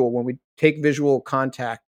visual, when we take visual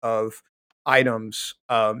contact of items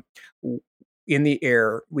in the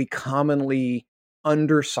air, we commonly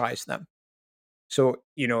undersize them. So,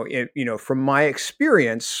 from my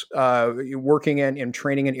experience, working and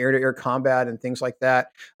training in air-to-air combat and things like that,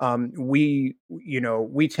 we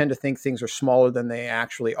tend to think things are smaller than they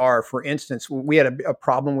actually are. For instance, we had a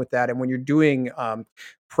problem with that. And when you're doing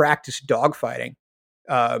practice dogfighting,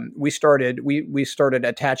 we started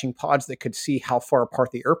attaching pods that could see how far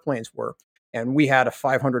apart the airplanes were. And we had a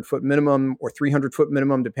 500-foot minimum or 300-foot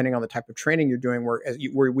minimum, depending on the type of training you're doing, where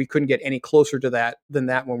we couldn't get any closer to that than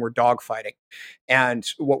that when we're dogfighting. And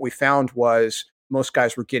what we found was most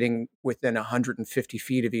guys were getting within 150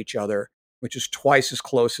 feet of each other, which is twice as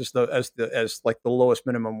close as the lowest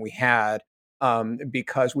minimum we had,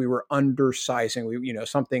 because we were undersizing.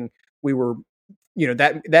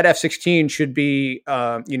 That F-16 should be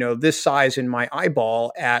this size in my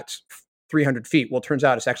eyeball at 300 feet. Well, it turns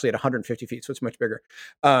out it's actually at 150 feet, so it's much bigger.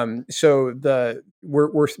 So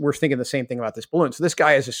we're thinking the same thing about this balloon. So this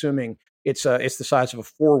guy is assuming it's the size of a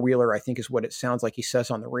four-wheeler, I think is what it sounds like he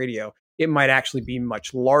says on the radio. It might actually be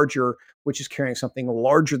much larger, which is carrying something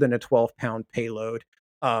larger than a 12-pound payload.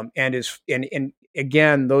 And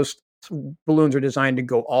again, those balloons are designed to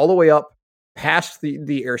go all the way up past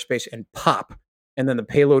the airspace and pop, and then the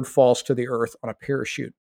payload falls to the earth on a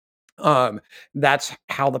parachute. That's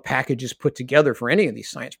how the package is put together for any of these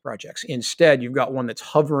science projects. Instead, you've got one that's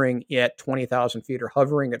hovering at 20,000 feet or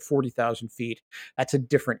hovering at 40,000 feet. That's a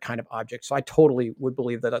different kind of object. So I totally would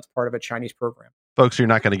believe that that's part of a Chinese program. Folks, you're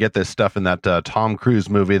not going to get this stuff in that Tom Cruise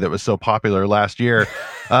movie that was so popular last year.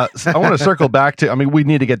 So I want to circle back to, we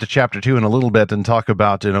need to get to chapter 2 in a little bit and talk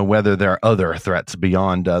about, whether there are other threats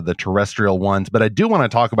beyond the terrestrial ones. But I do want to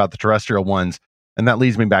talk about the terrestrial ones. And that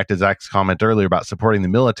leads me back to Zach's comment earlier about supporting the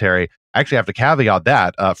military. I actually have to caveat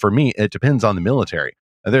that. For me, it depends on the military.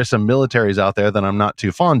 There's some militaries out there that I'm not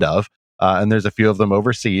too fond of, and there's a few of them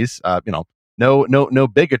overseas. No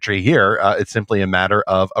bigotry here. It's simply a matter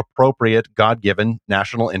of appropriate, God-given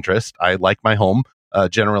national interest. I like my home.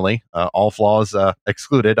 Generally, all flaws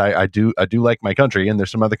excluded. I do like my country, and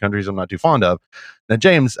there's some other countries I'm not too fond of. Now,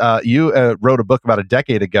 James, you wrote a book about a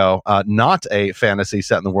decade ago, not a fantasy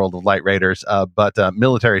set in the world of Light Raiders, but a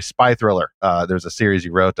military spy thriller. There's a series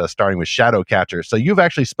you wrote starting with Shadowcatcher. So you've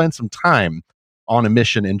actually spent some time on a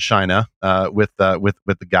mission in China with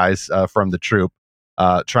the guys from the troop.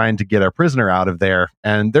 Trying to get our prisoner out of there,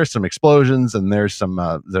 and there's some explosions, and there's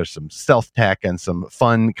some stealth tech and some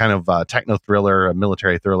fun kind of techno thriller,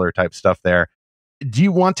 military thriller type stuff there. Do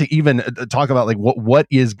you want to even talk about like what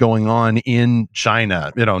is going on in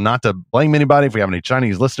China? Not to blame anybody if we have any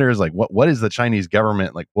Chinese listeners. Like what is the Chinese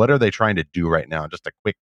government like? What are they trying to do right now? Just a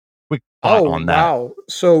quick thought on that. Wow!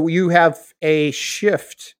 So you have a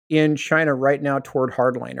shift in China right now toward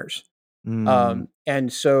hardliners,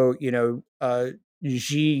 and so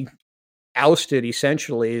Xi ousted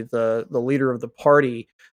essentially the leader of the party,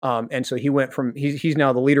 and so he went from he's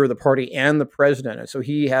now the leader of the party and the president, and so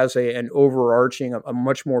he has an overarching, a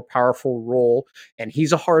much more powerful role, and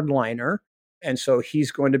he's a hardliner, and so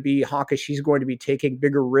he's going to be hawkish. He's going to be taking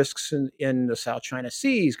bigger risks in the South China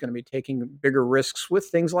Sea. He's going to be taking bigger risks with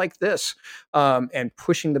things like this, and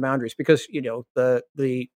pushing the boundaries, because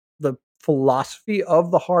the philosophy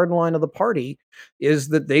of the hardline of the party is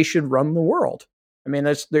that they should run the world. I mean,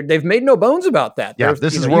 they've made no bones about that. Yeah,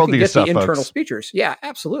 this is worldview stuff, the internal folks. Speeches. Yeah,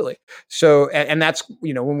 absolutely. So, and that's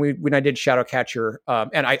when I did Shadowcatcher,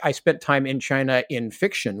 and I spent time in China in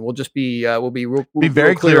fiction. We'll just be we'll be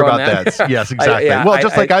very clear about that. Yes, exactly.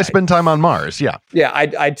 I spend time on Mars. Yeah, yeah.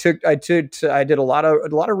 I did a lot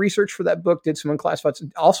of research for that book. Did some unclassified.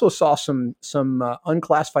 Also saw some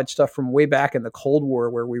unclassified stuff from way back in the Cold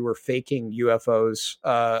War, where we were faking UFOs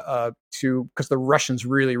because the Russians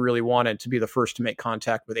really wanted to be the first to make make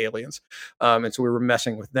contact with aliens, and so we were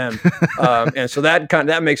messing with them, and so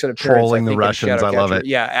that makes it appearance. Trolling the Russians, I love it.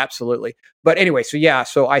 Yeah, absolutely. But anyway,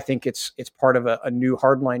 so I think it's part of a new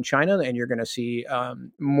hardline China, and you're going to see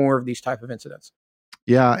more of these type of incidents.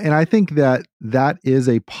 Yeah, and I think that is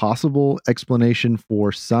a possible explanation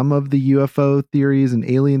for some of the UFO theories and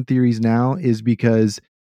alien theories now, is because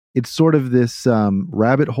it's sort of this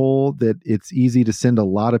rabbit hole that it's easy to send a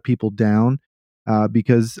lot of people down,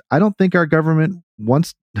 because I don't think our government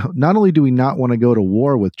wants, not only do we not want to go to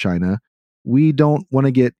war with China, we don't want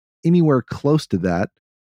to get anywhere close to that.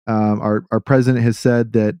 Our president has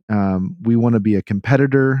said that we want to be a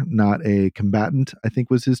competitor, not a combatant, I think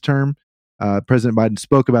was his term. President Biden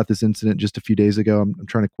spoke about this incident just a few days ago. I'm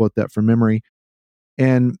trying to quote that from memory.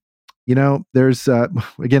 And, there's,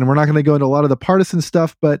 again, we're not going to go into a lot of the partisan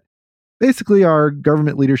stuff, but basically our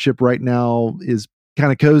government leadership right now is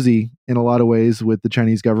kind of cozy in a lot of ways with the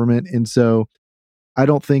Chinese government. And so I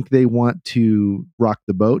don't think they want to rock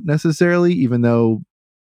the boat necessarily, even though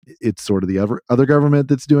it's sort of the other government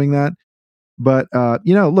that's doing that. But,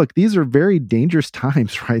 look, these are very dangerous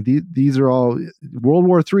times, right? These are all, World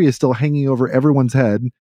War III is still hanging over everyone's head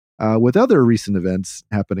with other recent events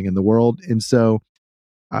happening in the world. And so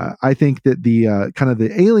I think that the kind of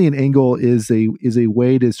the alien angle is a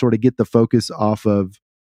way to sort of get the focus off of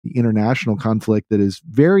the international conflict that is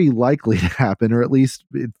very likely to happen, or at least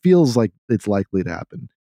it feels like it's likely to happen.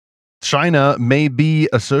 China may be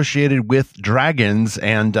associated with dragons,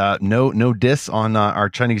 and no diss on our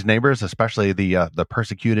Chinese neighbors, especially the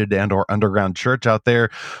persecuted and or underground church out there.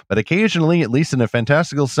 But occasionally, at least in a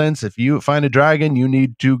fantastical sense, if you find a dragon, you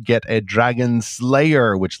need to get a dragon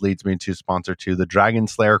slayer, which leads me to sponsor to the Dragon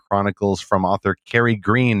Slayer Chronicles from author Kerry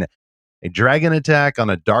Green. A dragon attack on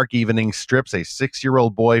a dark evening strips a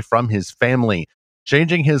 6-year-old boy from his family,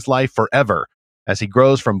 changing his life forever. As he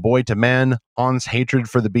grows from boy to man, Han's hatred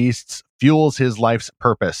for the beasts fuels his life's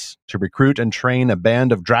purpose, to recruit and train a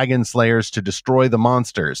band of dragon slayers to destroy the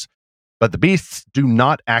monsters. But the beasts do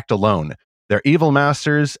not act alone. Their evil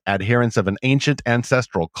masters, adherents of an ancient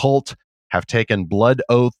ancestral cult, have taken blood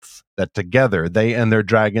oaths that together they and their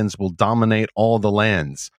dragons will dominate all the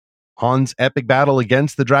lands. Han's epic battle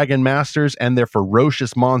against the dragon masters and their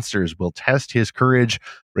ferocious monsters will test his courage,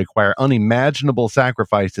 require unimaginable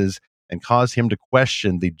sacrifices, and cause him to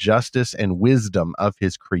question the justice and wisdom of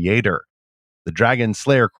his creator. The Dragon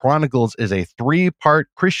Slayer Chronicles is a 3-part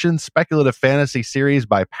Christian speculative fantasy series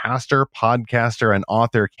by pastor, podcaster, and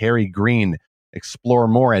author Kerry Green. Explore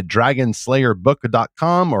more at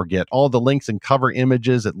dragonslayerbook.com or get all the links and cover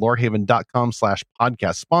images at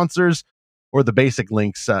lorehaven.com/podcast sponsors, or the basic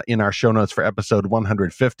links in our show notes for episode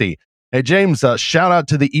 150. Hey, James, shout out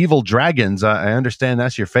to the evil dragons. I understand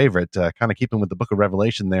that's your favorite, kind of keeping with the Book of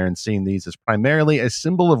Revelation there and seeing these as primarily a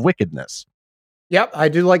symbol of wickedness. Yep, I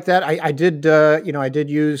do like that. I did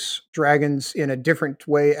use dragons in a different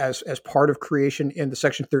way as part of creation in the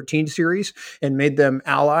Section 13 series and made them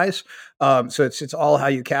allies. So it's all how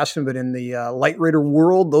you cast them. But in the Light Raider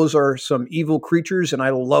world, those are some evil creatures, and I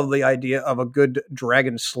love the idea of a good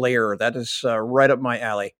dragon slayer. That is right up my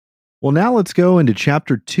alley. Well, now let's go into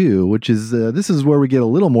chapter 2, which is this is where we get a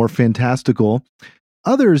little more fantastical.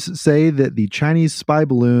 Others say that the Chinese spy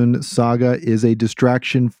balloon saga is a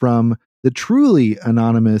distraction from the truly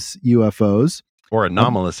anonymous UFOs. Or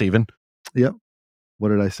anomalous, even. Yep. What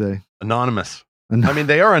did I say? Anonymous. I mean,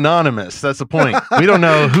 they are anonymous. That's the point. We don't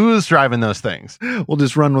know who's driving those things. We'll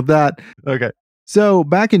just run with that. Okay. So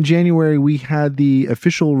back in January, we had the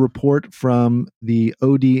official report from the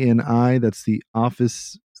ODNI. That's the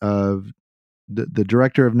Office of the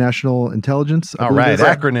Director of National Intelligence. All right.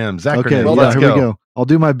 Acronyms. Okay. Well, here we go. I'll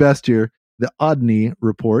do my best here. The ODNI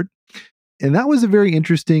report. And that was a very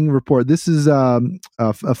interesting report. This is a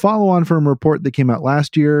follow-on from a report that came out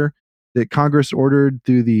last year that Congress ordered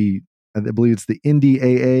through I believe it's the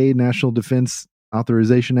NDAA, National Defense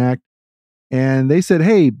Authorization Act. And they said,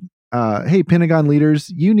 hey, Pentagon leaders,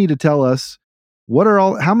 you need to tell us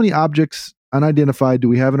how many objects unidentified do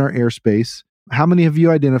we have in our airspace? How many have you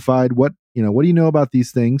identified? What do you know about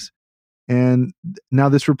these things? And now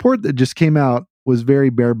this report that just came out was very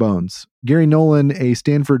bare bones. Gary Nolan, a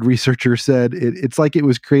Stanford researcher, said it's like it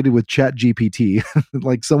was created with ChatGPT.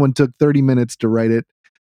 Like someone took 30 minutes to write it.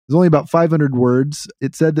 It was only about 500 words.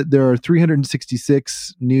 It said that there are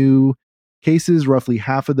 366 new cases. Roughly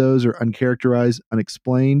half of those are uncharacterized,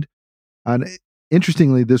 unexplained. And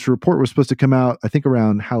interestingly, this report was supposed to come out, I think,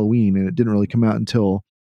 around Halloween, and it didn't really come out until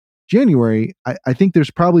January. I think there's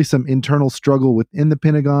probably some internal struggle within the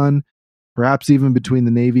Pentagon, perhaps even between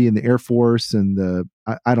the Navy and the Air Force and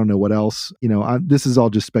I don't know what else. This is all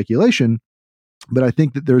just speculation, but I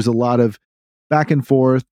think that there's a lot of back and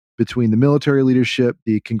forth between the military leadership,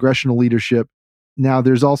 the congressional leadership. Now,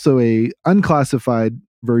 there's also a unclassified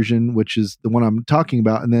version, which is the one I'm talking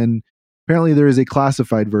about. And then apparently there is a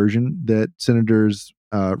classified version that Senators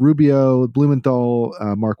Rubio, Blumenthal,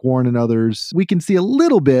 Mark Warren, and others, we can see a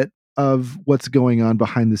little bit of what's going on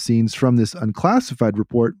behind the scenes from this unclassified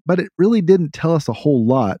report, but it really didn't tell us a whole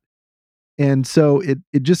lot. And so it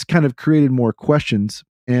just kind of created more questions.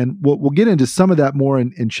 And we'll get into some of that more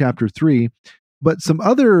in chapter 3. But some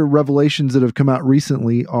other revelations that have come out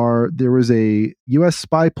recently are there was a U.S.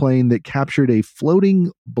 spy plane that captured a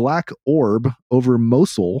floating black orb over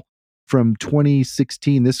Mosul from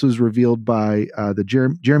 2016. This was revealed by the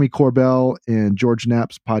Jeremy Corbell and George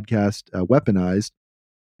Knapp's podcast, Weaponized.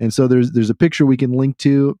 And so there's a picture we can link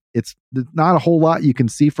to. It's not a whole lot you can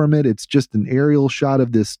see from it. It's just an aerial shot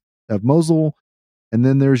of Mosul. And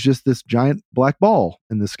then there's just this giant black ball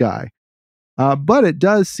in the sky. But it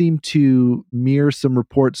does seem to mirror some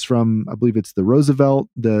reports from, I believe it's the Roosevelt,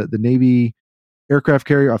 the Navy aircraft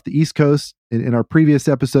carrier off the East Coast. In our previous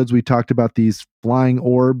episodes, we talked about these flying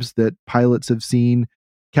orbs that pilots have seen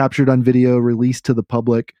captured on video, released to the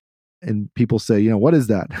public. And people say, what is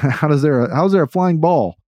that? How's there a flying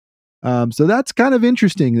ball? So that's kind of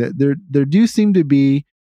interesting that there do seem to be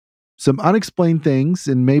some unexplained things,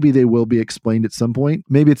 and maybe they will be explained at some point.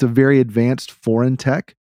 Maybe it's a very advanced foreign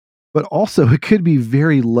tech. But also it could be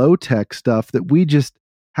very low tech stuff that we just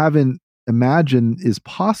haven't imagined is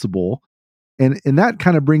possible. And that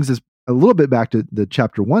kind of brings us a little bit back to the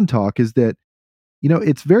chapter 1 talk, is that,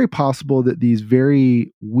 it's very possible that these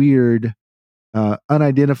very weird,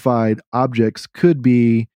 unidentified objects could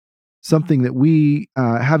be something that we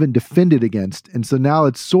haven't defended against. And so now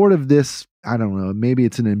it's sort of this, I don't know, maybe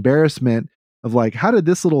it's an embarrassment of like, how did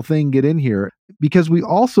this little thing get in here? Because we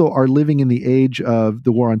also are living in the age of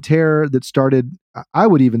the War on Terror that started, I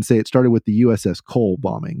would even say it started with the USS Cole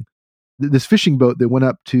bombing. This fishing boat that went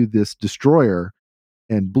up to this destroyer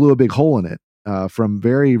and blew a big hole in it from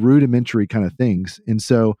very rudimentary kind of things. And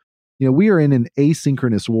so, we are in an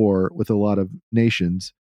asynchronous war with a lot of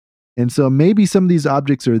nations. And so maybe some of these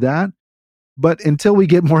objects are that. But until we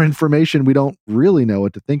get more information, we don't really know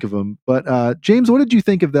what to think of them. But James, what did you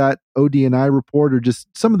think of that ODNI report, or just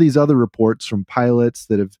some of these other reports from pilots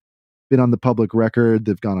that have been on the public record,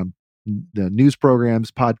 they've gone on the news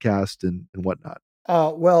programs, podcasts, and whatnot?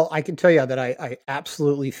 Well, I can tell you that I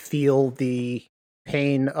absolutely feel the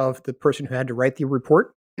pain of the person who had to write the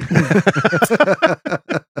report.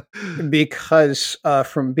 Because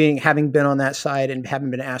from having been on that side and having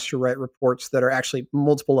been asked to write reports that are actually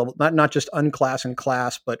multiple levels, not just unclass and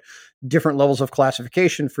class, but different levels of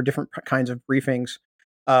classification for different kinds of briefings.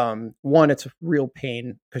 One, it's a real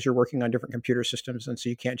pain because you're working on different computer systems, and so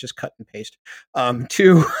you can't just cut and paste.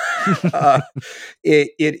 Two,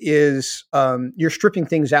 it is you're stripping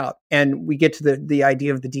things out, and we get to the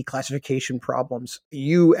idea of the declassification problems.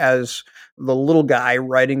 You, as the little guy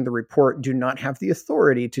writing the report, do not have the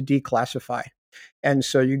authority to declassify. And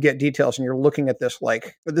so you get details and you're looking at this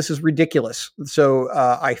like, this is ridiculous. So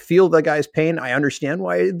I feel the guy's pain. I understand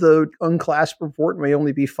why the unclassed report may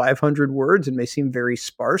only be 500 words and may seem very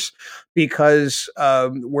sparse, because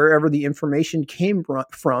wherever the information came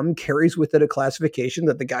from carries with it a classification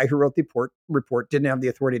that the guy who wrote the report didn't have the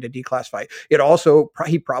authority to declassify. It also,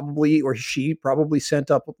 he probably, or she probably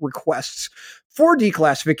sent up requests for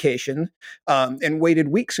declassification and waited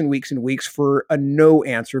weeks and weeks and weeks for a no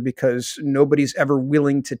answer, because nobody's ever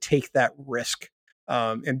willing to take that risk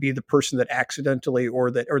and be the person that accidentally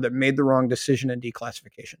or that made the wrong decision in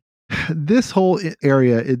declassification. This whole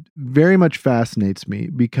area, it very much fascinates me,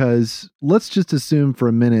 because let's just assume for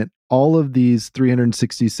a minute all of these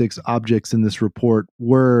 366 objects in this report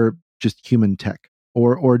were just human tech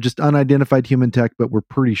or just unidentified human tech, but we're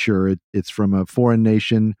pretty sure it's from a foreign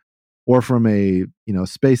nation or from a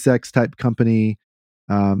SpaceX type company,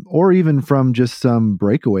 or even from just some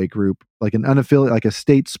breakaway group, like an unaffiliated, like a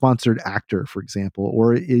state-sponsored actor, for example,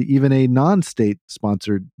 or even a non-state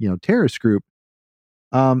sponsored, terrorist group.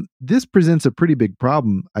 This presents a pretty big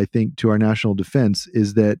problem, I think, to our national defense,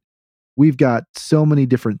 is that we've got so many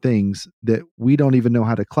different things that we don't even know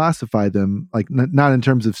how to classify them, like not in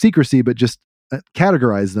terms of secrecy, but just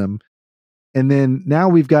categorize them. And then now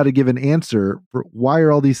we've got to give an answer for why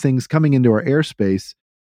are all these things coming into our airspace.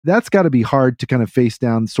 That's got to be hard to kind of face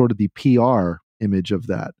down sort of the PR image of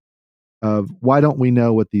that, of why don't we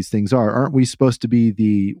know what these things are? Aren't we supposed to be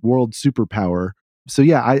the world superpower? So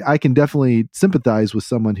yeah, I can definitely sympathize with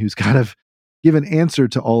someone who's kind of give an answer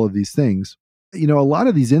to all of these things. a lot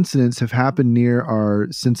of these incidents have happened near our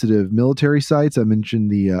sensitive military sites. I mentioned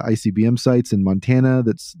the ICBM sites in Montana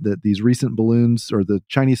that these recent balloons, or the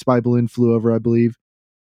Chinese spy balloon, flew over, I believe.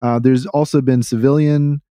 There's also been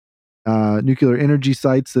civilian nuclear energy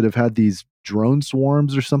sites that have had these drone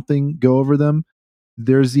swarms or something go over them.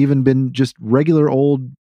 There's even been just regular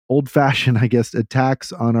old-fashioned, I guess,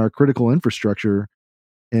 attacks on our critical infrastructure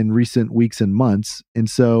in recent weeks and months. And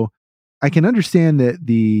so I can understand that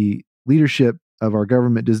the leadership of our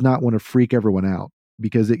government does not want to freak everyone out,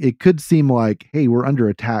 because it could seem like, hey, we're under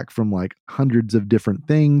attack from like hundreds of different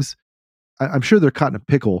things. I'm sure they're caught in a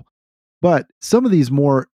pickle, but some of these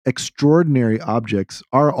more extraordinary objects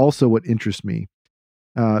are also what interests me,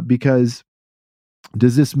 because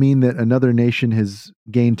does this mean that another nation has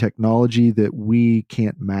gained technology that we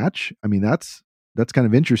can't match? I mean, that's kind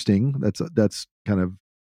of interesting. That's kind of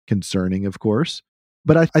concerning, of course.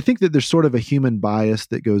 But I think that there's sort of a human bias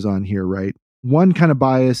that goes on here, right? One kind of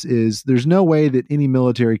bias is there's no way that any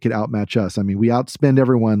military could outmatch us. I mean, we outspend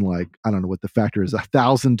everyone, like, I don't know what the factor is,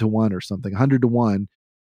 1,000 to 1 or something, 100 to 1.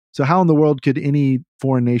 So how in the world could any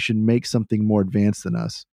foreign nation make something more advanced than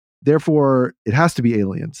us? Therefore, it has to be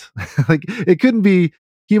aliens. Like, it couldn't be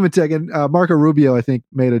human tech. And Marco Rubio, I think,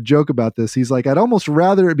 made a joke about this. He's like, I'd almost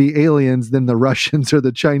rather it be aliens than the Russians or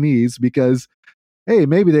the Chinese, because hey,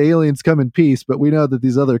 maybe the aliens come in peace, but we know that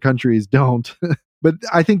these other countries don't. But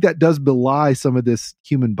I think that does belie some of this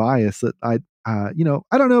human bias that I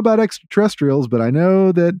don't know about extraterrestrials, but I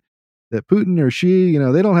know that Putin or Xi,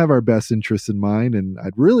 they don't have our best interests in mind. And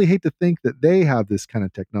I'd really hate to think that they have this kind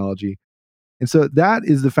of technology. And so that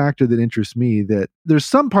is the factor that interests me, that there's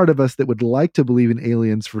some part of us that would like to believe in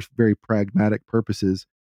aliens for very pragmatic purposes.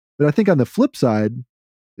 But I think on the flip side,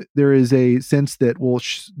 there is a sense that, well,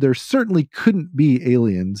 there certainly couldn't be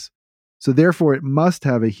aliens, so therefore it must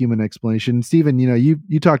have a human explanation. Stephen,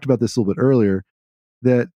 you talked about this a little bit earlier,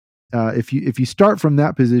 that if you start from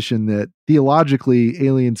that position that theologically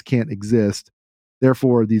aliens can't exist,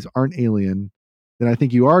 therefore these aren't alien, then I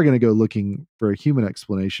think you are going to go looking for a human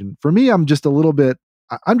explanation. For me, I'm just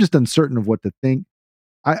uncertain of what to think.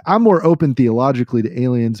 I'm more open theologically to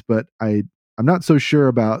aliens, but I'm not so sure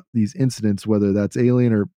about these incidents, whether that's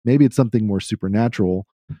alien or maybe it's something more supernatural.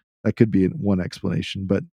 That could be one explanation,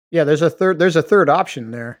 but yeah, there's a third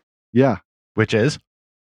option there. Yeah. Which is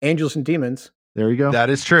angels and demons. There you go. That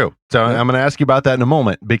is true. So I'm going to ask you about that in a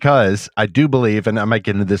moment, because I do believe, and I might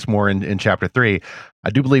get into this more in chapter 3, I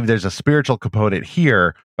do believe there's a spiritual component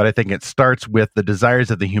here, but I think it starts with the desires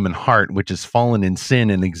of the human heart, which is fallen in sin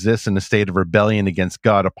and exists in a state of rebellion against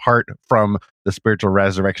God apart from the spiritual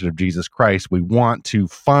resurrection of Jesus Christ. We want to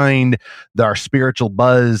find our spiritual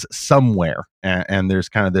buzz somewhere. And there's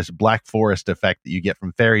kind of this Black Forest effect that you get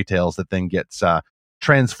from fairy tales that then gets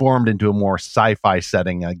transformed into a more sci-fi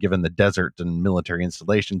setting, given the desert and military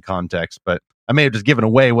installation context. But I may have just given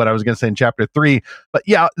away what I was going to say in chapter 3. But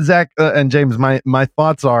yeah, Zach and James, my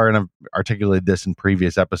thoughts are, and I've articulated this in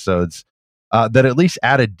previous episodes, that at least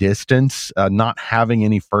at a distance, not having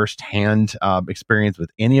any firsthand experience with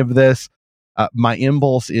any of this, my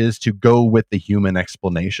impulse is to go with the human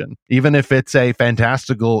explanation, even if it's a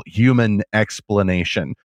fantastical human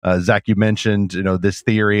explanation. Zach, you mentioned, this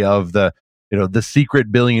theory of the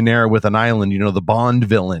secret billionaire with an island, the Bond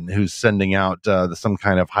villain who's sending out some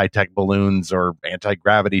kind of high-tech balloons or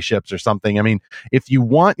anti-gravity ships or something. I mean, if you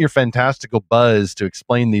want your fantastical buzz to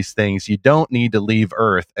explain these things, you don't need to leave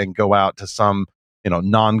Earth and go out to some,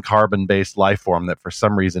 non-carbon based life form that for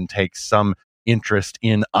some reason takes some interest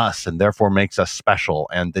in us and therefore makes us special.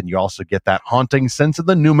 And then you also get that haunting sense of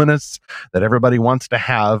the numinous that everybody wants to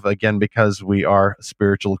have, again, because we are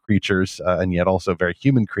spiritual creatures and yet also very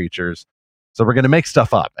human creatures. So we're going to make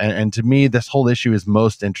stuff up. And to me, this whole issue is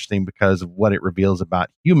most interesting because of what it reveals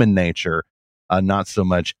about human nature, not so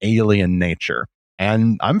much alien nature.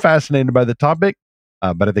 And I'm fascinated by the topic,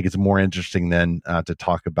 but I think it's more interesting than to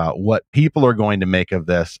talk about what people are going to make of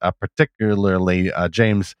this, particularly,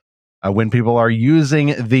 James, when people are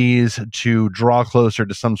using these to draw closer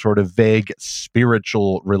to some sort of vague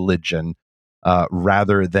spiritual religion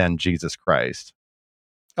rather than Jesus Christ.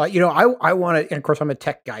 I want to, and of course I'm a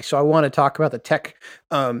tech guy, so I want to talk about the tech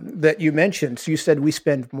that you mentioned. So you said we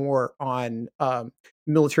spend more on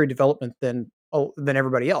military development than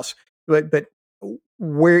everybody else, but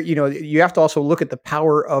where, you have to also look at the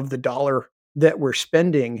power of the dollar that we're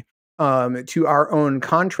spending to our own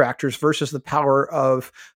contractors versus the power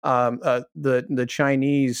of the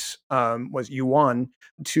Chinese was yuan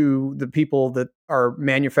to the people that are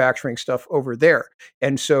manufacturing stuff over there.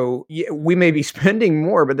 And so we may be spending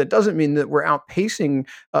more, but that doesn't mean that we're outpacing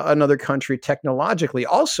another country technologically.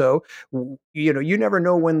 Also, you never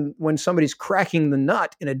know when somebody's cracking the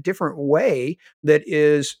nut in a different way that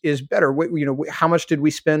is better. How much did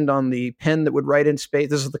we spend on the pen that would write in space?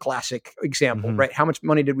 This is the classic example, right? How much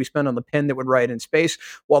money did we spend on the pen that would write in space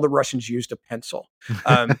while the Russians used a pencil?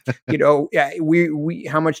 How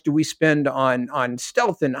much do we spend on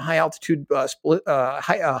stealth and high altitude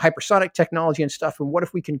hypersonic technology and stuff? And what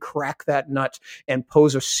if we can crack that nut and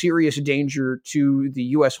pose a serious danger to the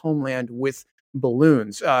U.S. homeland with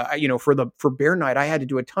balloons? For Bear Night, I had to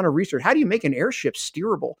do a ton of research. How do you make an airship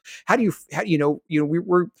steerable?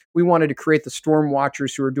 We wanted to create the storm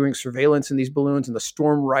watchers who are doing surveillance in these balloons, and the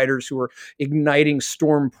storm riders who are igniting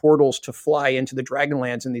storm portals to fly into the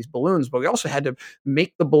Dragonlands in these balloons. But we also had to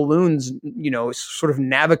make the balloons, sort of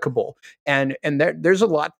navigable. And there's a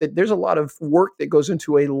lot of work that goes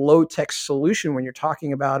into a low tech solution when you're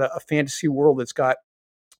talking about a fantasy world that's got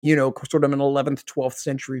sort of an 11th, 12th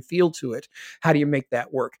century feel to it. How do you make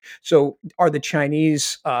that work? So are the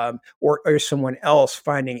Chinese or someone else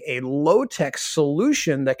finding a low-tech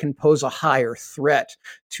solution that can pose a higher threat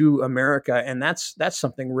to America? And that's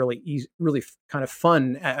something really easy, really kind of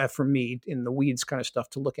fun for me in the weeds kind of stuff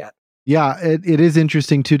to look at. Yeah, it is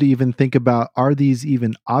interesting too to even think about, are these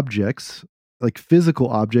even objects, like physical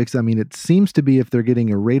objects? I mean, it seems to be if they're getting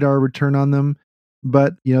a radar return on them.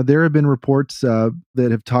 But, there have been reports that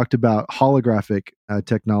have talked about holographic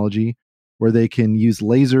technology where they can use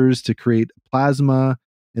lasers to create plasma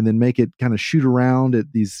and then make it kind of shoot around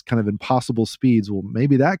at these kind of impossible speeds. Well,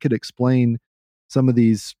 maybe that could explain some of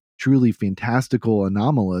these truly fantastical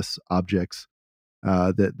anomalous objects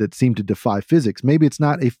that seem to defy physics. Maybe it's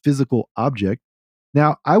not a physical object.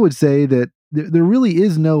 Now, I would say that there really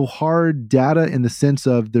is no hard data in the sense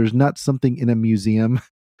of there's not something in a museum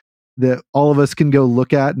that all of us can go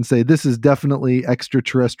look at and say, this is definitely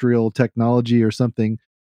extraterrestrial technology or something.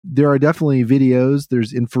 There are definitely videos,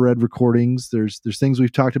 there's infrared recordings, there's things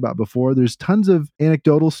we've talked about before. There's tons of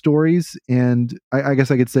anecdotal stories and I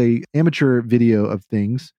guess I could say amateur video of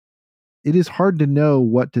things. It is hard to know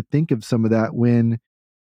what to think of some of that when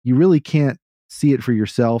you really can't see it for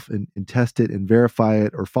yourself and test it and verify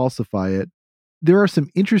it or falsify it. There are some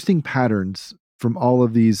interesting patterns from all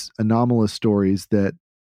of these anomalous stories that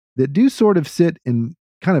do sort of sit and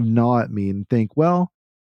kind of gnaw at me and think, well,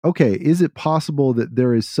 okay, is it possible that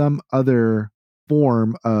there is some other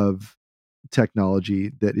form of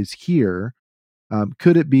technology that is here?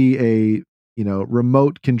 Could it be a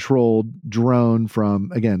remote controlled drone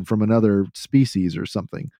from another species or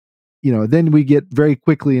something? Then we get very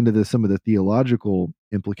quickly into some of the theological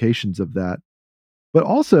implications of that. But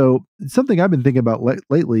also something I've been thinking about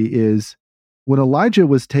lately is when Elijah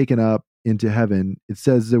was taken up into heaven, it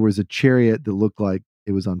says there was a chariot that looked like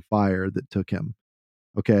it was on fire that took him.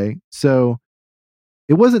 Okay. So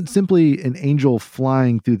it wasn't simply an angel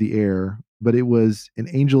flying through the air, but it was an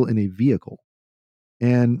angel in a vehicle.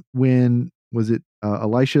 And when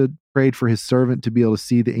Elisha prayed for his servant to be able to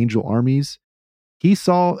see the angel armies, he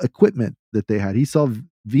saw equipment that they had. He saw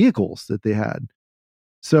vehicles that they had.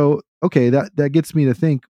 So, okay, that gets me to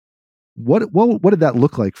think, what did that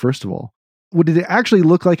look like, first of all? Did it actually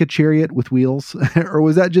look like a chariot with wheels? Or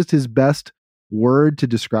was that just his best word to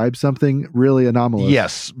describe something really anomalous?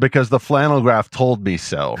 Yes, because the flannel graph told me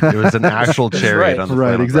so. It was an actual chariot on the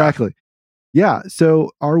flannel graph. Exactly. Yeah.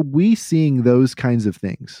 So are we seeing those kinds of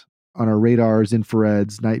things on our radars,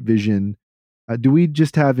 infrareds, night vision? Do we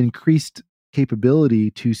just have increased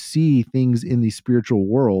capability to see things in the spiritual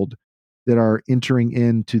world that are entering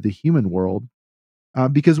into the human world?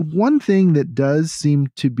 Because one thing that does seem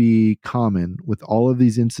to be common with all of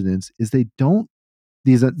these incidents is these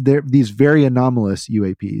very anomalous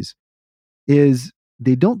UAPs is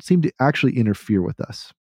they don't seem to actually interfere with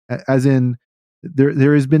us. As in,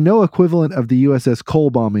 there has been no equivalent of the USS Cole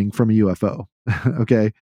bombing from a UFO.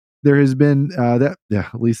 Okay, there has been at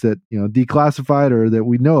least that declassified or that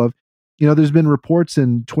we know of. There's been reports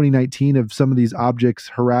in 2019 of some of these objects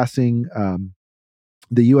harassing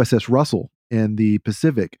the USS Russell in the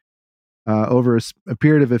Pacific over a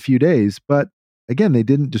period of a few days. But again, they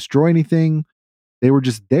didn't destroy anything. They were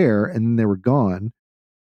just there and then they were gone.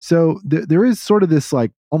 So there is sort of this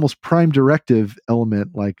like almost prime directive element,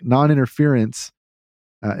 like non-interference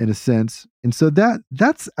in a sense. And so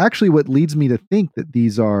that's actually what leads me to think that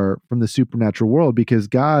these are from the supernatural world, because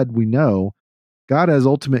God, we know, God has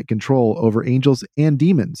ultimate control over angels and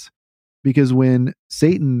demons. Because when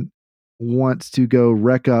Satan wants to go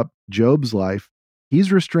wreck up Job's life,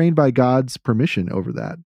 he's restrained by God's permission over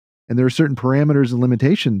that. And there are certain parameters and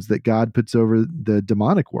limitations that God puts over the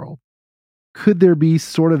demonic world. Could there be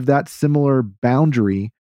sort of that similar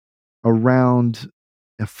boundary around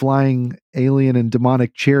flying alien and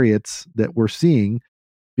demonic chariots that we're seeing?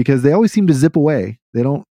 Because they always seem to zip away. They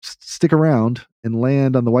don't stick around and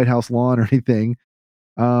land on the White House lawn or anything.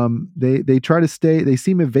 They try to stay, they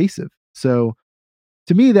seem evasive. So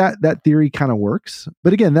to me, that theory kind of works.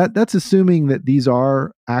 But again, that's assuming that these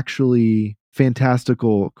are actually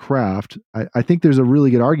fantastical craft. I think there's a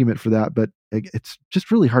really good argument for that, but it's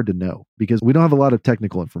just really hard to know because we don't have a lot of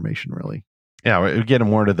technical information really. Yeah, we get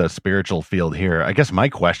more to the spiritual field here. I guess my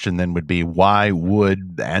question then would be, why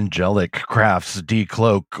would angelic crafts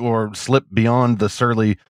decloak or slip beyond the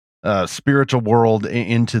surly spiritual world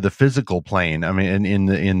into the physical plane? I mean,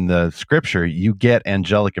 in the scripture, you get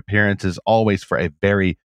angelic appearances always for a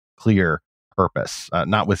very clear purpose,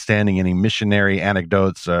 notwithstanding any missionary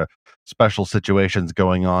anecdotes, special situations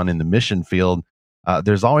going on in the mission field.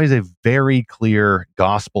 There's always a very clear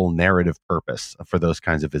gospel narrative purpose for those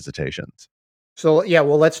kinds of visitations. So, yeah,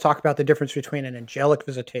 well, let's talk about the difference between an angelic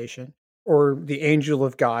visitation or the angel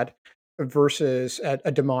of God versus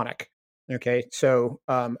a demonic. Okay, so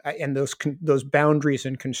and those boundaries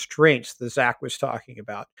and constraints that Zach was talking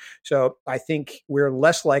about. So I think we're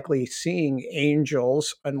less likely seeing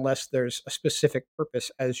angels unless there's a specific purpose,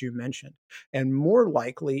 as you mentioned, and more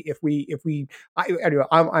likely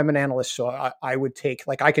I'm an analyst, so I would take,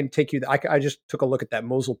 like, I can take you. I just took a look at that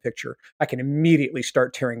Mosul picture. I can immediately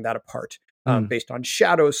start tearing that apart based on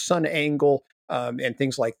shadows, sun angle, and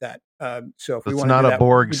things like that. So if we want to do that, it's not a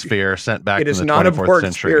Borg sphere sent back it in is the not 24th a Borg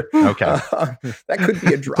century. sphere. Okay. That could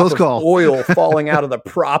be a drop Close of call. oil falling out of the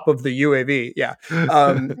prop of the UAV. Yeah.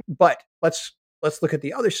 But let's look at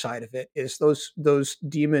the other side of it, is those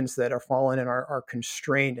demons that are fallen and are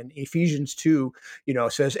constrained. And Ephesians 2,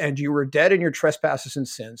 says, "And you were dead in your trespasses and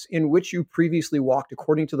sins, in which you previously walked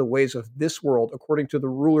according to the ways of this world, according to the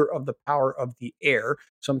ruler of the power of the air."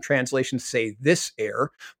 Some translations say this air,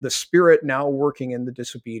 the spirit now working in the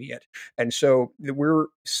disobedient. And so we're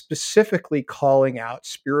specifically calling out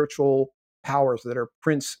spiritual powers that are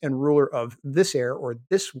prince and ruler of this air or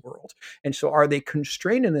this world. And so are they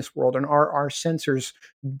constrained in this world, and are our sensors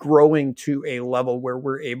growing to a level where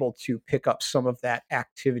we're able to pick up some of that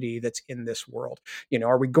activity that's in this world?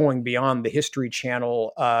 Are we going beyond the History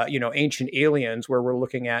Channel, Ancient Aliens, where we're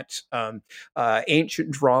looking at ancient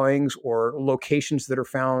drawings or locations that are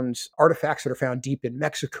found, artifacts that are found deep in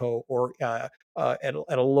Mexico or at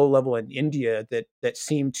a low level in India that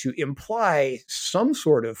seem to imply some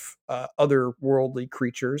sort of otherworldly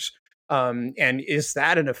creatures? And is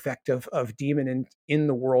that an effect of demon in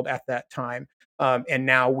the world at that time? And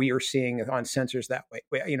now we are seeing it on sensors that way.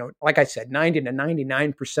 Like I said, 90 to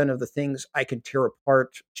 99% of the things I can tear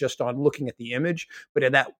apart just on looking at the image. But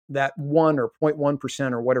at that 1 or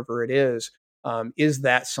 0.1% or whatever it is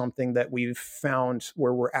that something that we've found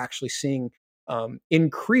where we're actually seeing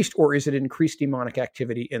increased, or is it increased demonic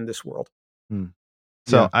activity in this world?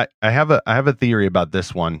 So yeah. I have a theory about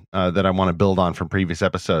this one that I want to build on from previous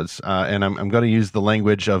episodes, and I'm going to use the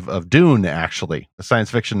language of Dune, actually, a science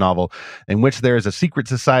fiction novel in which there is a secret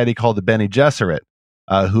society called the Bene Gesserit,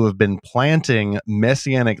 who have been planting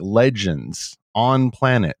messianic legends on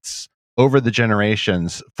planets over the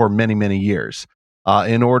generations for many, many years.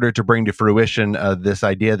 In order to bring to fruition this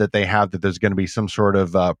idea that they have that there's going to be some sort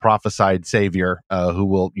of prophesied savior who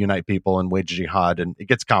will unite people and wage jihad, and it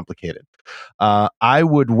gets complicated. I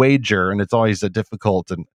would wager, and it's always a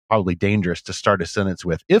difficult and probably dangerous to start a sentence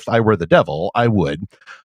with, if I were the devil, I would.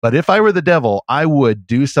 But if I were the devil, I would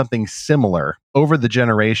do something similar over the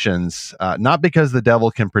generations, not because the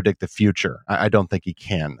devil can predict the future. I don't think he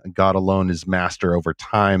can. God alone is master over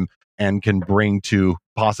time and can bring to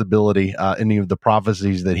possibility any of the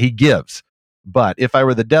prophecies that he gives. But if I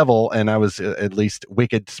were the devil and I was at least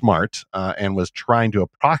wicked smart and was trying to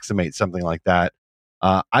approximate something like that,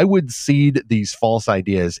 I would seed these false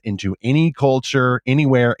ideas into any culture,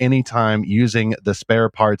 anywhere, anytime, using the spare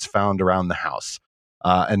parts found around the house.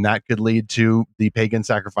 And that could lead to the pagan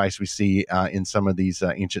sacrifice we see in some of these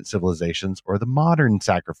ancient civilizations, or the modern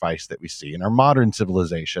sacrifice that we see in our modern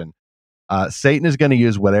civilization. Satan is going to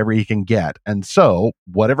use whatever he can get. And so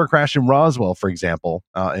whatever crashed in Roswell, for example,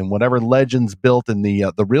 and whatever legends built in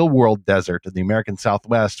the real world desert of the American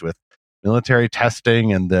Southwest with military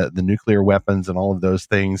testing and the nuclear weapons and all of those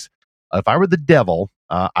things, if I were the devil,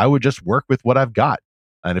 I would just work with what I've got.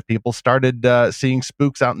 And if people started seeing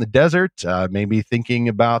spooks out in the desert, maybe thinking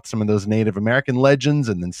about some of those Native American legends,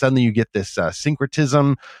 and then suddenly you get this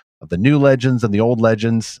syncretism of the new legends and the old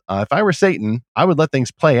legends. If I were Satan, I would let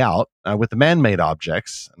things play out with the man-made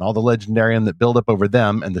objects and all the legendarium that build up over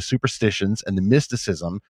them, and the superstitions and the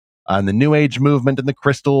mysticism and the New Age movement and the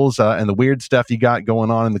crystals and the weird stuff you got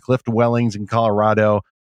going on in the cliff dwellings in Colorado,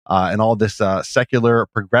 and all this secular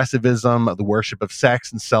progressivism, the worship of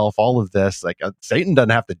sex and self, all of this. Like Satan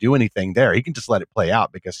doesn't have to do anything there. He can just let it play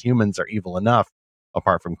out because humans are evil enough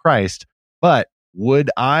apart from Christ. But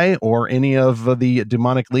would I or any of the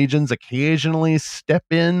demonic legions occasionally step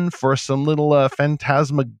in for some little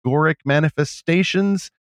phantasmagoric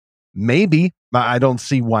manifestations? Maybe. I don't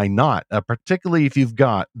see why not, particularly if you've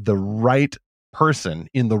got the right person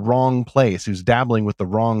in the wrong place who's dabbling with the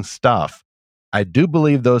wrong stuff. I do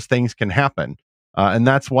believe those things can happen. And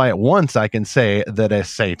that's why at once I can say that a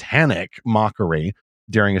satanic mockery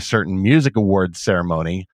during a certain music awards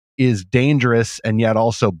ceremony is dangerous and yet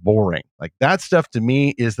also boring. Like that stuff to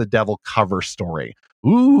me is the devil cover story.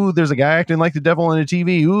 Ooh, there's a guy acting like the devil on a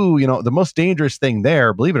TV. Ooh, the most dangerous thing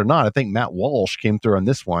there, believe it or not, I think Matt Walsh came through on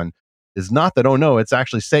this one, is not that, oh no, it's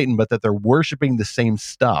actually Satan, but that they're worshiping the same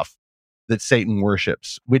stuff that Satan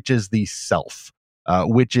worships, which is the self,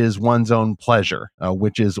 which is one's own pleasure,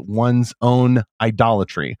 which is one's own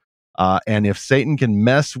idolatry. And if Satan can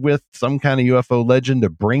mess with some kind of UFO legend to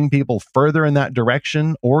bring people further in that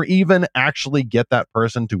direction, or even actually get that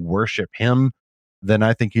person to worship him, then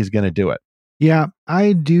I think he's going to do it. Yeah,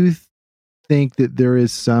 I do think that there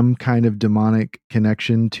is some kind of demonic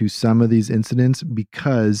connection to some of these incidents,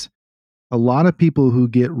 because a lot of people who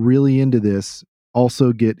get really into this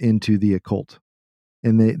also get into the occult,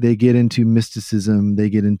 and they get into mysticism, they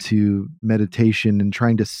get into meditation and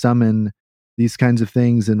trying to summon these kinds of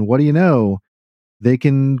things. And what do you know? They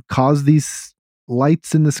can cause these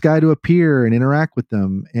lights in the sky to appear and interact with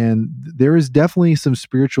them. And there is definitely some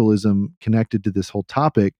spiritualism connected to this whole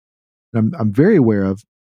topic I'm very aware of.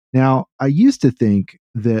 Now, I used to think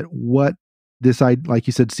that what this, like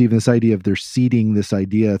you said, Stephen, this idea of they're seeding this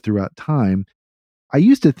idea throughout time, I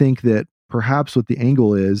used to think that perhaps what the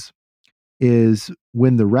angle is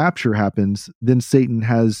when the rapture happens, then Satan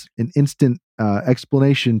has an instant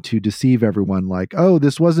explanation to deceive everyone. Like, oh,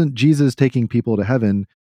 this wasn't Jesus taking people to heaven.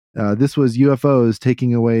 This was UFOs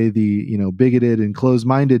taking away the, bigoted and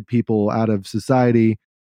closed-minded people out of society.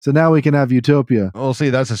 So now we can have utopia. Well, see,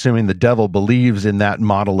 that's assuming the devil believes in that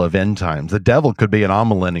model of end times. The devil could be an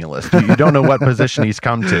amillennialist. You don't know what position he's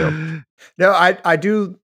come to. No, I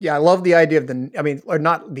do. Yeah, I love the idea of or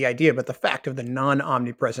not the idea, but the fact of the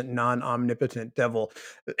non-omnipresent, non-omnipotent devil,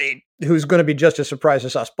 who's going to be just as surprised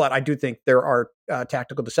as us. But I do think there are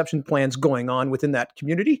tactical deception plans going on within that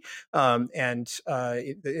community, and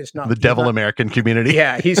it's not the devil American community.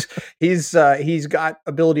 Yeah, he's got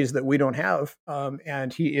abilities that we don't have,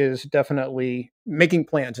 and he is definitely making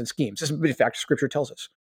plans and schemes. This is the fact Scripture tells us.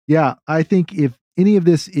 Yeah, I think if any of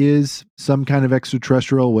this is some kind of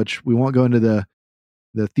extraterrestrial, which we won't go into the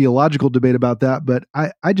theological debate about that, but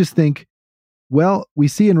I just think, well, we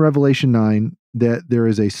see in Revelation 9 that there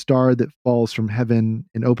is a star that falls from heaven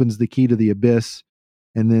and opens the key to the abyss,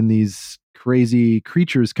 and then these crazy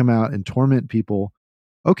creatures come out and torment people.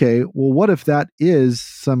 Okay, well, what if that is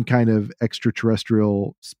some kind of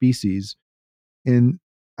extraterrestrial species? And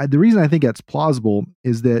the reason I think that's plausible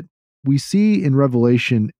is that we see in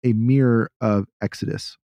Revelation a mirror of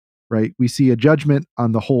Exodus. Right? We see a judgment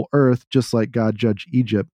on the whole earth, just like God judged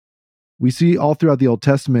Egypt. We see all throughout the Old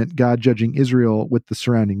Testament, God judging Israel with the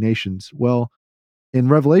surrounding nations. Well, in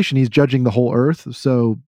Revelation, he's judging the whole earth.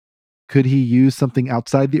 So could he use something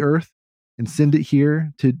outside the earth and send it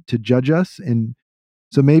here to judge us? And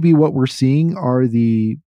so maybe what we're seeing are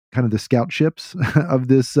the kind of the scout ships of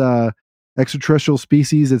this extraterrestrial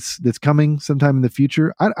species that's coming sometime in the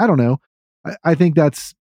future. I don't know. I think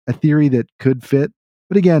that's a theory that could fit.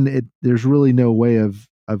 But again, there's really no way of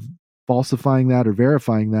falsifying that or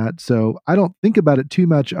verifying that. So I don't think about it too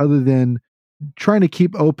much other than trying to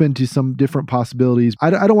keep open to some different possibilities. I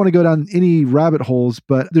don't want to go down any rabbit holes,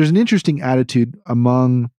 but there's an interesting attitude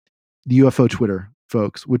among the UFO Twitter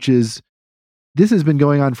folks, which is this has been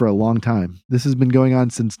going on for a long time. This has been going on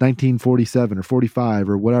since 1947 or 45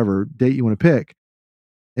 or whatever date you want to pick.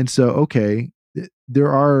 And so, okay,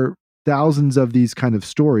 there are thousands of these kind of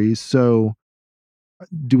stories. So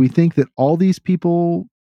do we think that all these people,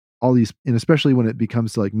 and especially when it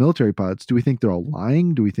becomes to like military pilots, do we think they're all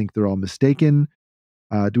lying? Do we think they're all mistaken?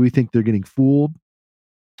 Do we think they're getting fooled?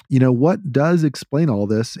 What does explain all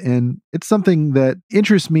this? And it's something that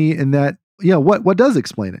interests me in that, what does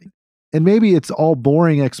explain it? And maybe it's all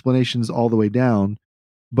boring explanations all the way down,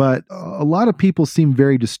 but a lot of people seem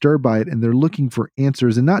very disturbed by it, and they're looking for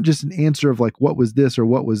answers, and not just an answer of like, what was this or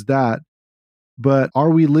what was that, but are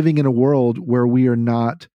we living in a world where we are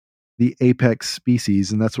not the apex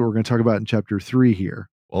species? And that's what we're going to talk about in chapter 3 here.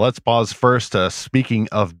 Well, let's pause first. Speaking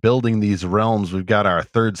of building these realms, we've got our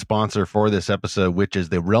third sponsor for this episode, which is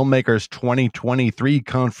the Realm Makers 2023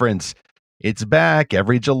 conference. It's back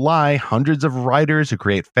every July. Hundreds of writers who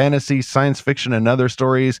create fantasy, science fiction, and other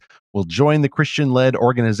stories will join the Christian-led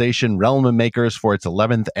organization Realm Makers for its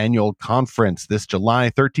 11th annual conference this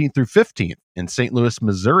July 13th through 15th in St. Louis,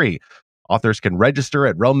 Missouri. Authors can register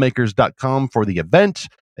at realmmakers.com for the event.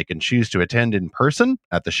 They can choose to attend in person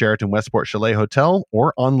at the Sheraton Westport Chalet Hotel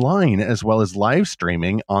or online, as well as live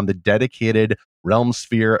streaming on the dedicated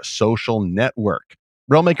Realmsphere social network.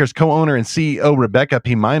 Realm Makers co-owner and CEO Rebecca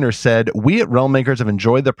P. Miner said, "We at Realm Makers have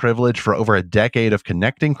enjoyed the privilege for over a decade of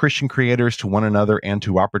connecting Christian creators to one another and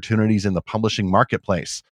to opportunities in the publishing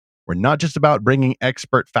marketplace. We're not just about bringing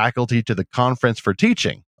expert faculty to the conference for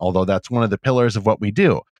teaching, although that's one of the pillars of what we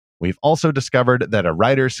do. We've also discovered that a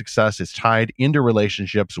writer's success is tied into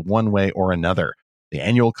relationships one way or another. The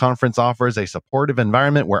annual conference offers a supportive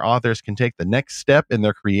environment where authors can take the next step in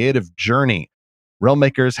their creative journey. Realm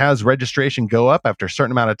Makers has registration go up after a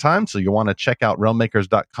certain amount of time, so you'll want to check out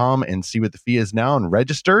realmmakers.com and see what the fee is now and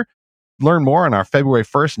register. Learn more on our February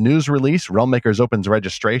 1st news release. Realm Makers opens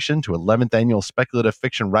registration to 11th Annual Speculative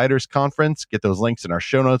Fiction Writers Conference. Get those links in our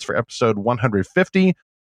show notes for episode 150.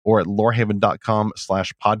 Or at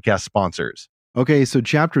lorehaven.com/podcast sponsors. Okay, so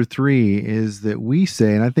chapter 3 is that we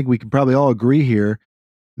say, and I think we can probably all agree here,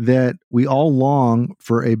 that we all long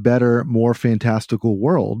for a better, more fantastical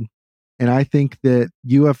world. And I think that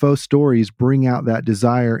UFO stories bring out that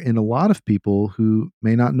desire in a lot of people who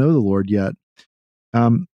may not know the Lord yet.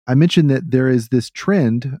 I mentioned that there is this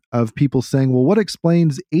trend of people saying, well, what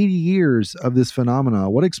explains 80 years of this phenomena?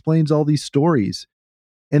 What explains all these stories?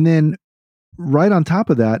 And then right on top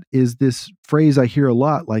of that is this phrase I hear a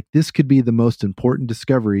lot, like, this could be the most important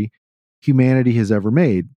discovery humanity has ever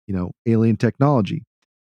made, alien technology.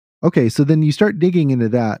 Okay, so then you start digging into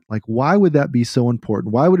that. Like, why would that be so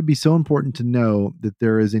important? Why would it be so important to know that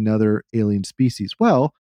there is another alien species?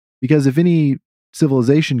 Well, because if any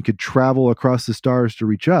civilization could travel across the stars to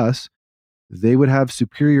reach us, they would have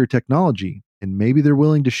superior technology, and maybe they're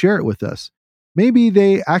willing to share it with us. Maybe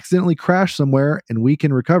they accidentally crash somewhere and we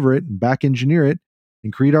can recover it and back engineer it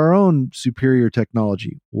and create our own superior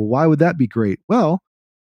technology. Well, why would that be great? Well,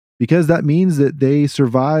 because that means that they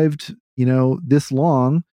survived, this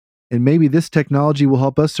long, and maybe this technology will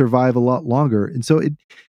help us survive a lot longer. And so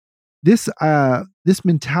this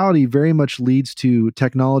mentality very much leads to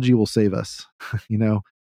technology will save us.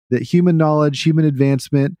 That human knowledge, human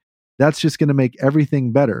advancement, that's just going to make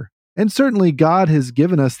everything better. And certainly God has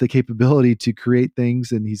given us the capability to create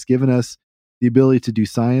things, and he's given us the ability to do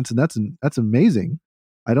science, and that's amazing.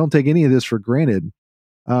 I don't take any of this for granted.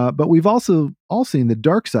 But we've also all seen the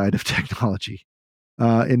dark side of technology.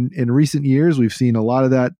 In recent years, we've seen a lot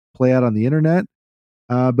of that play out on the internet.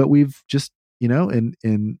 But we've just,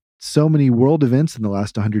 in so many world events in the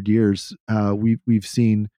last 100 years, we've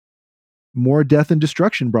seen more death and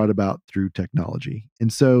destruction brought about through technology.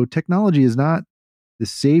 And so technology is not the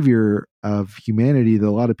savior of humanity that a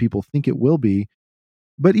lot of people think it will be.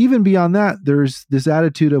 But even beyond that, there's this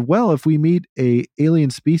attitude of, well, if we meet a alien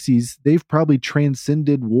species, they've probably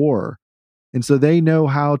transcended war. And so they know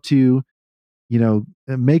how to,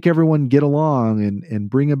 make everyone get along and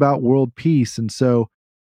bring about world peace. And so,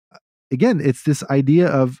 again, it's this idea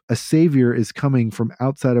of a savior is coming from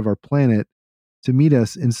outside of our planet to meet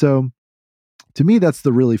us. And so, to me, that's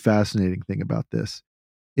the really fascinating thing about this,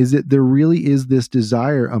 is that there really is this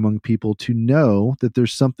desire among people to know that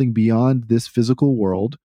there's something beyond this physical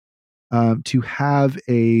world, to have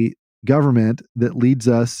a government that leads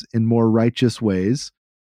us in more righteous ways.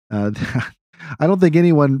 I don't think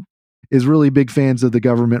anyone is really big fans of the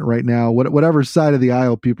government right now. Whatever side of the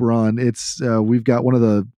aisle people are on, we've got one of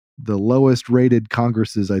the lowest rated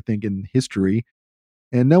Congresses, I think, in history.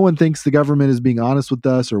 And no one thinks the government is being honest with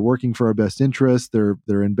us or working for our best interests.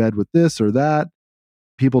 They're in bed with this or that.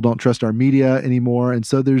 People don't trust our media anymore. And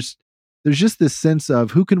so there's just this sense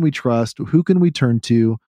of, who can we trust? Who can we turn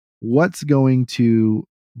to? What's going to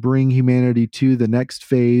bring humanity to the next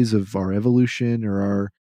phase of our evolution or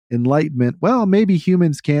our enlightenment? Well, maybe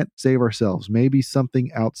humans can't save ourselves. Maybe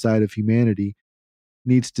something outside of humanity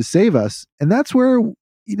needs to save us. And that's where,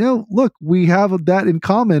 look, we have that in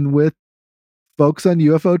common with folks on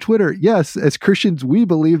UFO Twitter. Yes, as Christians, we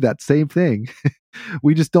believe that same thing.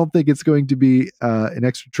 We just don't think it's going to be an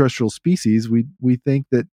extraterrestrial species. We think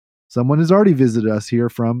that someone has already visited us here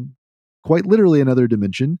from quite literally another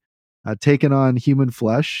dimension, taken on human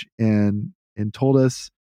flesh and told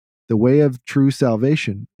us the way of true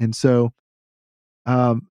salvation. And so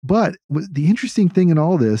But the interesting thing in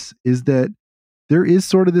all this is that there is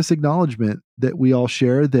sort of this acknowledgement that we all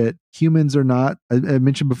share that humans are not, I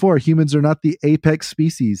mentioned before, humans are not the apex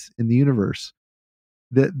species in the universe,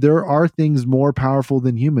 that there are things more powerful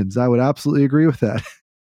than humans. I would absolutely agree with that.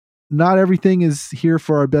 Not everything is here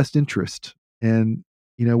for our best interest. And,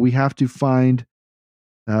 we have to find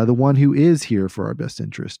the one who is here for our best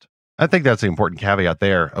interest. I think that's the important caveat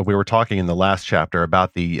there. We were talking in the last chapter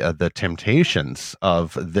about the temptations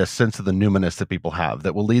of this sense of the numinous that people have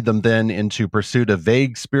that will lead them then into pursuit of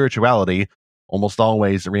vague spirituality, almost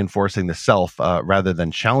always reinforcing the self rather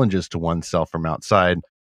than challenges to oneself from outside,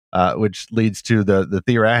 which leads to the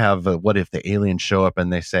theory I have, what if the aliens show up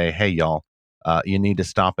and they say, hey, y'all, you need to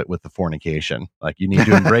stop it with the fornication. Like, you need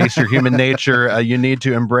to embrace your human nature. You need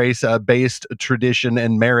to embrace based tradition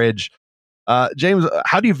and marriage. James,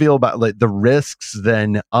 how do you feel about the risks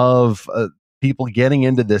then of people getting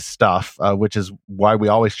into this stuff, which is why we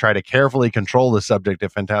always try to carefully control the subject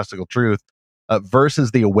of fantastical truth,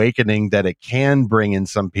 versus the awakening that it can bring in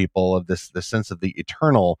some people of this sense of the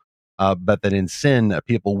eternal, but that in sin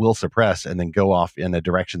people will suppress and then go off in a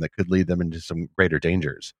direction that could lead them into some greater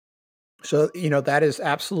dangers? So, that is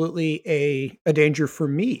absolutely a danger for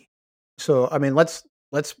me. So, I mean, let's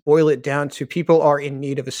boil it down to people are in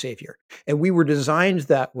need of a savior. And we were designed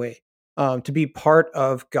that way to be part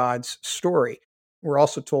of God's story. We're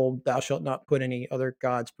also told, thou shalt not put any other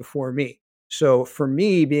gods before me. So for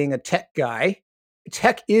me, being a tech guy,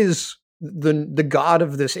 tech is the god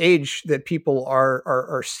of this age that people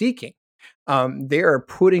are seeking. They are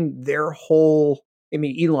putting their whole,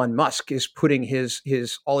 Elon Musk is putting his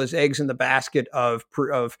all his eggs in the basket of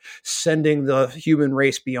sending the human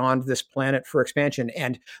race beyond this planet for expansion,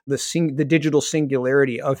 and the digital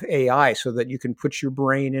singularity of AI, so that you can put your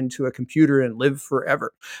brain into a computer and live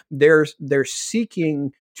forever. They're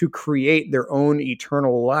seeking to create their own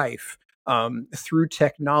eternal life through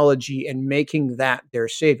technology and making that their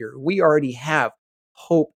savior. We already have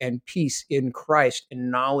hope and peace in Christ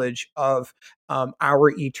and knowledge of our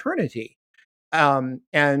eternity.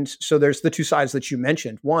 And so there's the two sides that you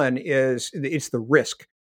mentioned. One is it's the risk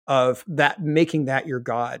of that, making that your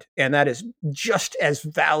God. And that is just as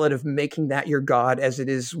valid of making that your God as it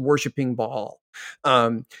is worshiping Baal.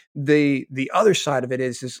 The other side of it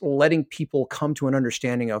is letting people come to an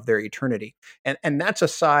understanding of their eternity. And that's a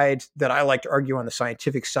side that I like to argue on the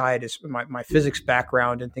scientific side, is my physics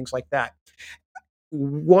background and things like that.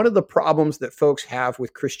 One of the problems that folks have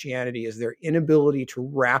with Christianity is their inability to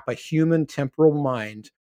wrap a human temporal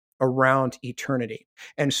mind around eternity.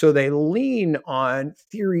 And so they lean on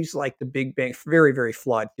theories like the Big Bang, very, very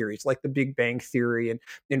flawed theories like the Big Bang theory and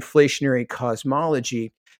inflationary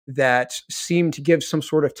cosmology that seem to give some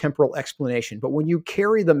sort of temporal explanation. But when you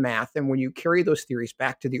carry the math and when you carry those theories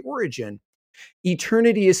back to the origin,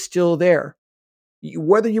 eternity is still there.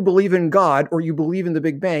 Whether you believe in God or you believe in the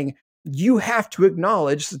Big Bang, you have to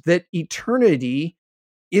acknowledge that eternity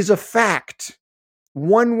is a fact.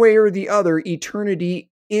 One way or the other, eternity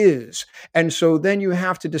is. And so then you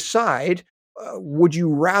have to decide, would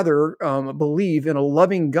you rather believe in a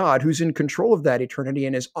loving God who's in control of that eternity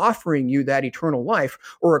and is offering you that eternal life,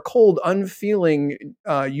 or a cold, unfeeling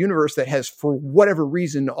universe that has, for whatever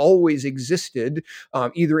reason, always existed,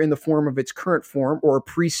 either in the form of its current form or a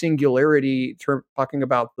pre-singularity term, talking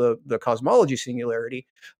about the cosmology singularity,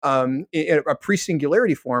 in a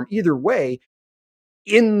pre-singularity form? Either way,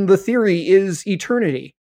 in the theory is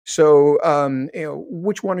eternity. So,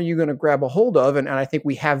 which one are you going to grab a hold of? And I think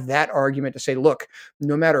we have that argument to say, look,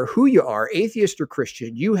 no matter who you are, atheist or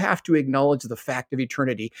Christian, you have to acknowledge the fact of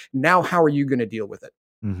eternity. Now, how are you going to deal with it?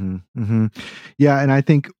 Mm-hmm, mm-hmm. Yeah, and I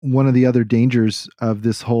think one of the other dangers of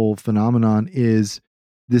this whole phenomenon is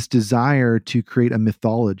this desire to create a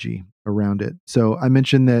mythology around it. So I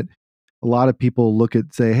mentioned that a lot of people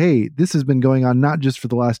say, hey, this has been going on not just for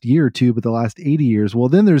the last year or two, but the last 80 years. Well,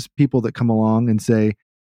 then there's people that come along and say,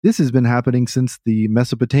 this has been happening since the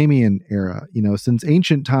Mesopotamian era, since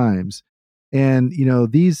ancient times. And,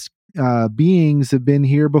 these beings have been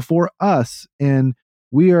here before us, and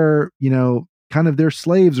we are, kind of their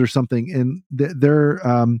slaves or something. And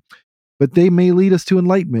but they may lead us to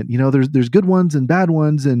enlightenment. There's good ones and bad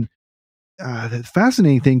ones. And the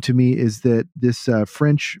fascinating thing to me is that this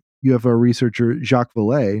French UFO researcher, Jacques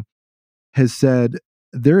Vallée, has said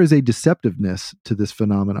there is a deceptiveness to this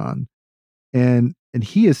phenomenon. And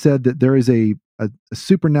he has said that there is a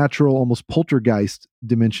supernatural, almost poltergeist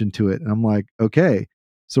dimension to it. And I'm like, okay,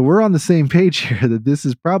 so we're on the same page here, that this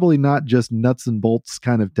is probably not just nuts and bolts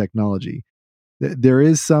kind of technology. There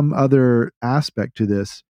is some other aspect to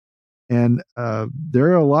this. And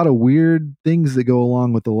there are a lot of weird things that go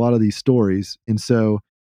along with a lot of these stories. And so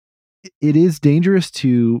it is dangerous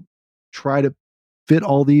to try to fit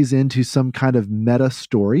all these into some kind of meta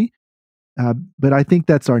story. But I think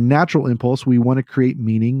that's our natural impulse. We want to create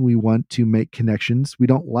meaning. We want to make connections. We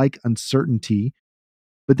don't like uncertainty.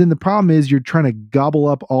 But then the problem is you're trying to gobble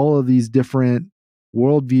up all of these different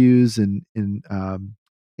worldviews and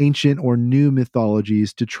ancient or new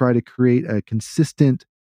mythologies to try to create a consistent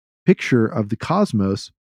picture of the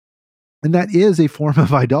cosmos. And that is a form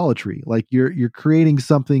of idolatry. Like you're creating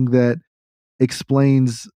something that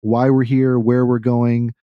explains why we're here, where we're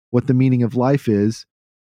going, what the meaning of life is.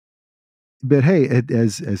 But hey,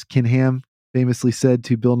 as Ken Ham famously said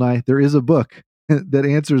to Bill Nye, there is a book that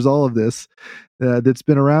answers all of this that's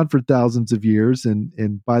been around for thousands of years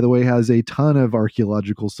and by the way has a ton of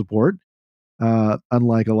archaeological support,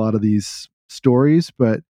 unlike a lot of these stories.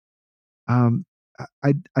 But I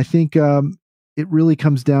think it really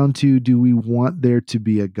comes down to, do we want there to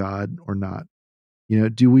be a God or not?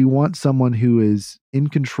 Do we want someone who is in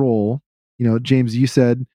control? James, you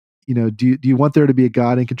said, do you want there to be a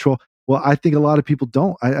God in control? Well, I think a lot of people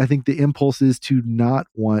don't. I think the impulse is to not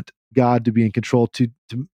want God to be in control, to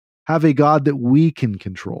have a God that we can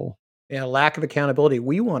control. Yeah, lack of accountability.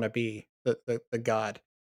 We want to be the God.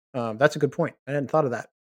 That's a good point. I hadn't thought of that.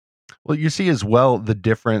 Well, you see as well the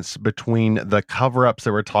difference between the cover-ups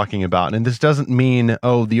that we're talking about. And this doesn't mean,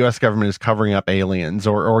 the U.S. government is covering up aliens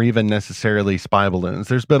or even necessarily spy balloons.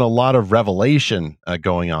 There's been a lot of revelation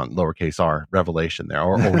going on, lowercase r, revelation there.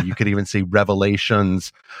 Or you could even see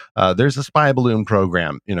revelations. There's a spy balloon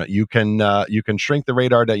program. You can shrink the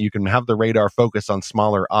radar, that you can have the radar focus on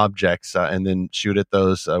smaller objects and then shoot at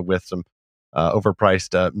those with some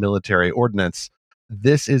overpriced military ordnance.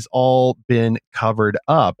 This has all been covered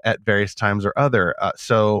up at various times or other.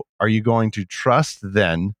 So are you going to trust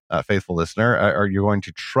then, faithful listener, are you going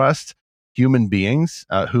to trust human beings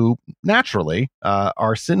who naturally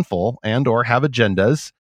are sinful and or have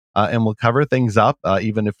agendas and will cover things up,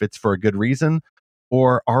 even if it's for a good reason?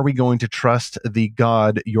 Or are we going to trust the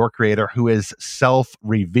God, your creator, who is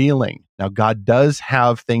self-revealing? Now, God does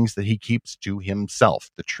have things that he keeps to himself.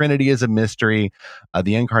 The Trinity is a mystery.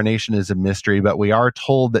 The incarnation is a mystery, but we are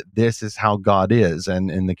told that this is how God is. And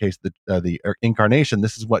in the case of the incarnation,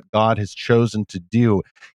 this is what God has chosen to do.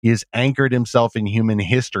 He has anchored himself in human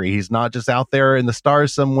history. He's not just out there in the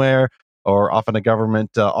stars somewhere or off in a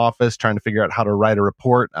government office trying to figure out how to write a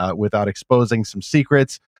report without exposing some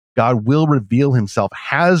secrets. God will reveal himself,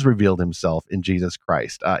 has revealed himself in Jesus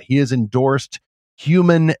Christ. He has endorsed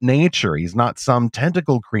human nature. He's not some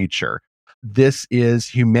tentacle creature. This is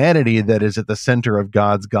humanity that is at the center of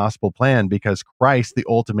God's gospel plan, because Christ, the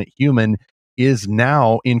ultimate human, is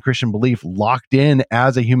now in Christian belief locked in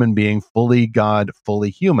as a human being, fully God, fully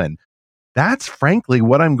human. That's frankly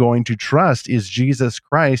what I'm going to trust, is Jesus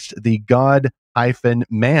Christ, the God-man,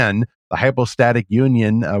 the hypostatic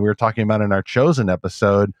union we were talking about in our Chosen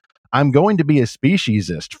episode. I'm going to be a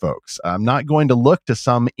speciesist, folks. I'm not going to look to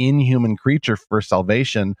some inhuman creature for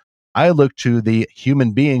salvation. I look to the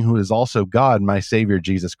human being who is also God, my Savior,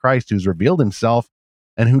 Jesus Christ, who's revealed himself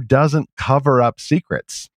and who doesn't cover up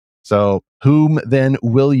secrets. So whom then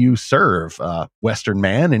will you serve? Western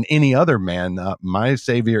man and any other man. My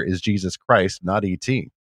Savior is Jesus Christ, not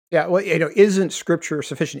E.T. Yeah, well, isn't Scripture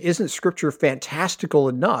sufficient? Isn't Scripture fantastical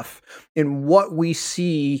enough in what we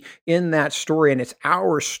see in that story? And it's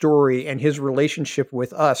our story and his relationship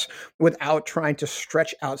with us, without trying to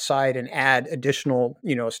stretch outside and add additional,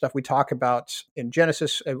 stuff. We talk about in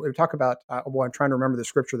Genesis. We talk about. I'm trying to remember the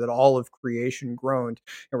scripture that all of creation groaned,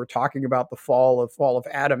 and we're talking about the fall of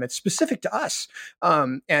Adam. It's specific to us,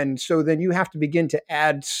 and so then you have to begin to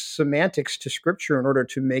add semantics to Scripture in order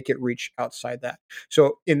to make it reach outside that.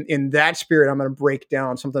 So in that spirit, I'm going to break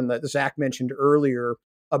down something that Zach mentioned earlier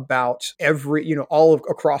about all of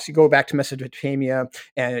across. You go back to Mesopotamia,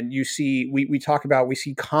 and you see we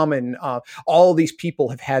see common. All these people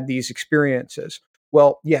have had these experiences.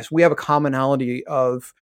 Well, yes, we have a commonality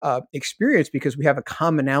of experience because we have a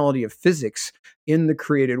commonality of physics in the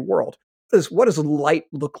created world. What does light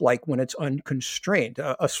look like when it's unconstrained?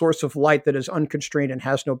 A source of light that is unconstrained and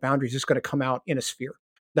has no boundaries is going to come out in a sphere.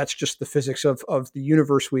 That's just the physics of the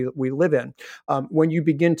universe we live in. When you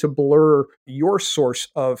begin to blur your source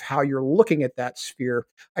of how you're looking at that sphere,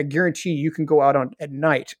 I guarantee you can go out at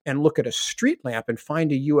night and look at a street lamp and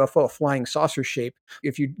find a UFO, a flying saucer shape.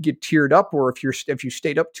 If you get teared up, or if you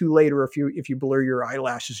stayed up too late, or if you blur your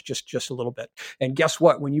eyelashes just a little bit. And guess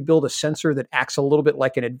what? When you build a sensor that acts a little bit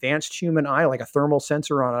like an advanced human eye, like a thermal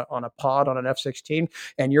sensor on a pod on an F-16,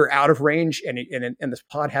 and you're out of range and this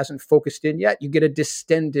pod hasn't focused in yet, you get a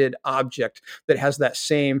distended suspended object that has that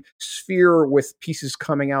same sphere with pieces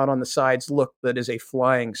coming out on the sides look that is a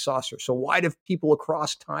flying saucer. So why do people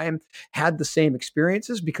across time had the same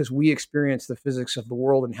experiences? Because we experience the physics of the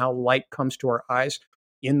world and how light comes to our eyes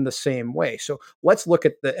in the same way. So let's look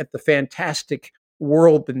at the fantastic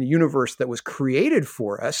world and the universe that was created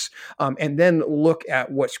for us, and then look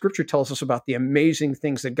at what Scripture tells us about the amazing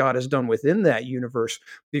things that God has done within that universe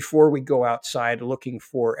before we go outside looking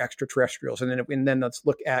for extraterrestrials. And then let's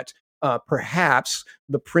look at perhaps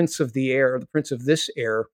the prince of the air, the prince of this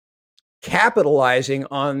air, capitalizing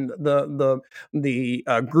on the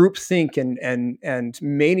groupthink and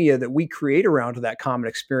mania that we create around that common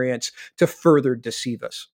experience to further deceive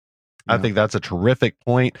us. I think that's a terrific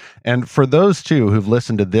point. And for those too who've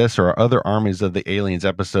listened to this or other Armies of the Aliens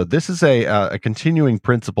episode, this is a continuing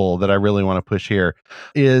principle that I really want to push here,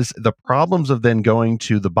 is the problems of then going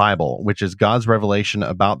to the Bible, which is God's revelation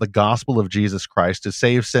about the gospel of Jesus Christ to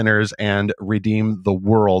save sinners and redeem the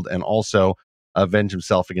world, and also avenge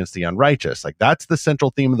himself against the unrighteous. Like, that's the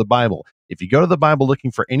central theme of the Bible. If you go to the Bible looking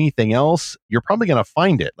for anything else, you're probably going to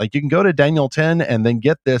find it. Like, you can go to Daniel 10 and then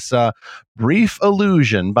get this brief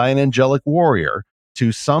allusion by an angelic warrior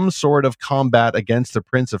to some sort of combat against the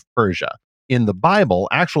Prince of Persia. In the Bible,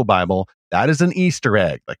 actual Bible, that is an Easter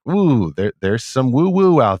egg. Like, ooh, there's some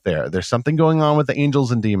woo-woo out there. There's something going on with the angels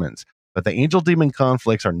and demons. But the angel-demon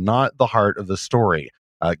conflicts are not the heart of the story.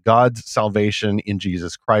 God's salvation in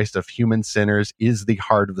Jesus Christ of human sinners is the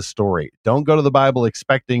heart of the story. Don't go to the Bible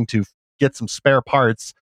expecting to get some spare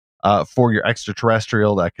parts for your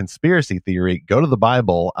extraterrestrial conspiracy theory. Go to the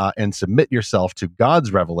Bible and submit yourself to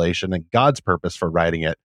God's revelation and God's purpose for writing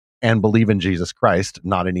it, and believe in Jesus Christ,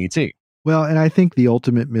 not in ET. Well, and I think the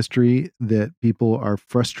ultimate mystery that people are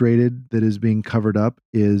frustrated that is being covered up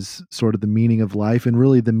is sort of the meaning of life and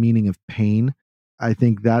really the meaning of pain. I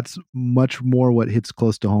think that's much more what hits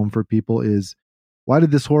close to home for people is, why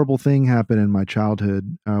did this horrible thing happen in my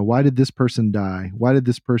childhood? Why did this person die? Why did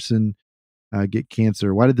this person get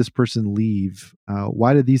cancer? Why did this person leave?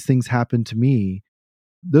 Why did these things happen to me?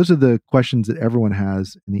 Those are the questions that everyone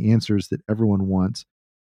has and the answers that everyone wants.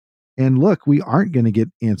 And look, we aren't going to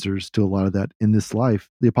get answers to a lot of that in this life.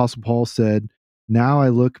 The Apostle Paul said, "Now I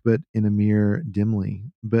look but in a mirror dimly,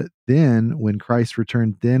 but then when Christ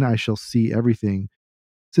returned, then I shall see everything."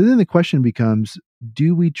 So then the question becomes,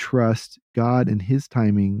 do we trust God and his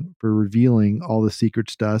timing for revealing all the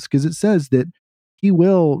secrets to us? Because it says that he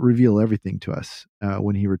will reveal everything to us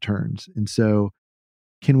when he returns. And so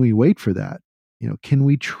can we wait for that? Can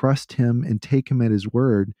we trust him and take him at his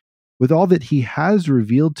word? With all that he has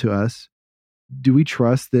revealed to us, do we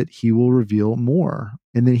trust that he will reveal more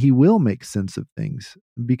and that he will make sense of things?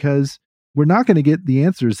 Because we're not going to get the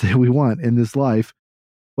answers that we want in this life,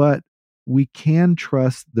 but we can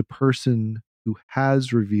trust the person who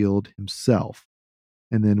has revealed himself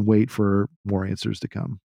and then wait for more answers to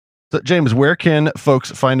come. So, James, where can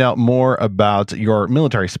folks find out more about your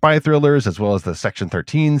military spy thrillers, as well as the Section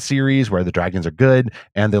 13 series, where the dragons are good,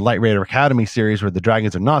 and the Light Raider Academy series, where the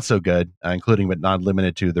dragons are not so good, including but not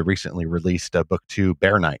limited to the recently released Book 2,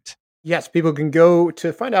 Bear Knight? Yes, people can go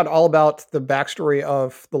to find out all about the backstory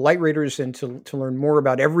of the Light Raiders and to learn more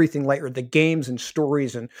about everything Light Raider, the games and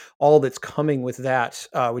stories and all that's coming with that,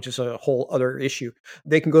 which is a whole other issue.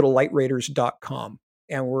 They can go to lightraiders.com.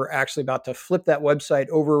 And we're actually about to flip that website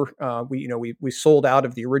over. We sold out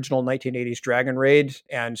of the original 1980s Dragon Raid,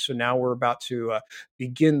 and so now we're about to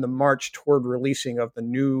begin the march toward releasing of the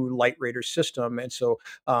new Light Raider system. And so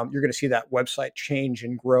you're going to see that website change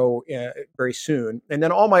and grow very soon. And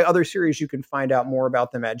then all my other series, you can find out more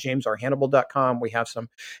about them at jamesrhannibal.com. We have some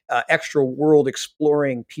extra world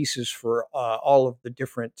exploring pieces for all of the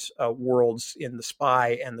different worlds in the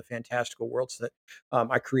spy and the fantastical worlds that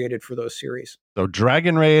I created for those series. So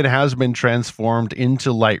Dragon Raid has been transformed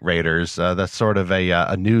into Light Raiders. That's sort of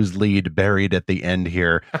a news lead buried at the end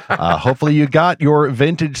here. Hopefully you got your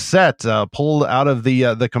vintage set pulled out of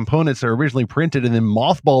the components that were originally printed and then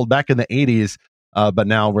mothballed back in the 80s. But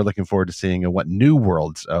now we're looking forward to seeing what new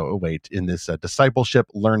worlds await in this discipleship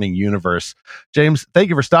learning universe. James, thank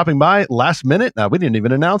you for stopping by last minute. We didn't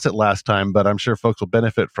even announce it last time, but I'm sure folks will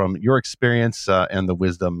benefit from your experience and the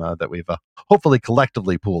wisdom that we've hopefully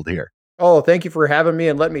collectively pooled here. Oh, thank you for having me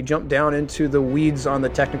and let me jump down into the weeds on the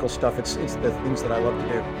technical stuff. It's the things that I love to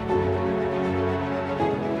do.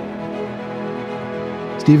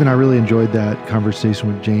 Stephen, I really enjoyed that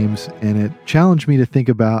conversation with James, and it challenged me to think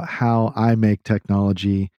about how I make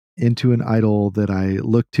technology into an idol that I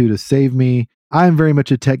look to save me. I'm very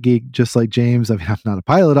much a tech geek, just like James. I mean, I'm not a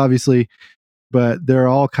pilot, obviously, but there are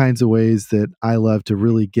all kinds of ways that I love to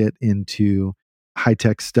really get into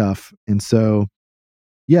high-tech stuff. And so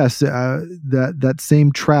yes, that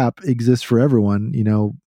same trap exists for everyone.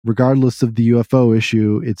 Regardless of the UFO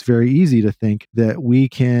issue, it's very easy to think that we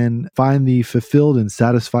can find the fulfilled and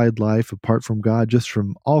satisfied life apart from God just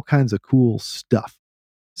from all kinds of cool stuff.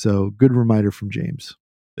 So, good reminder from James.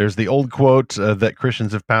 There's the old quote that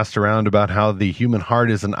Christians have passed around about how the human heart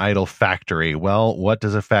is an idol factory. Well, what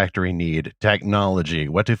does a factory need? Technology.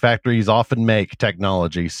 What do factories often make?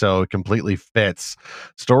 Technology. So it completely fits.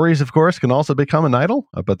 Stories, of course, can also become an idol,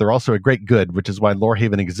 but they're also a great good, which is why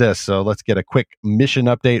Lorehaven exists. So let's get a quick mission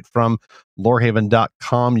update from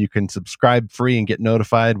lorehaven.com. You can subscribe free and get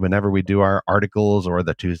notified whenever we do our articles or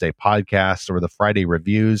the Tuesday podcasts or the Friday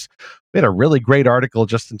reviews. We had a really great article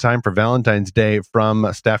just in time for Valentine's Day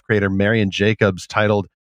from staff creator Marian Jacobs titled,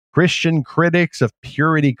 "Christian Critics of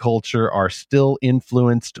Purity Culture Are Still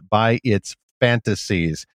Influenced by Its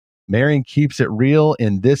Fantasies." Marian keeps it real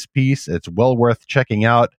in this piece. It's well worth checking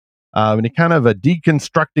out. And it kind of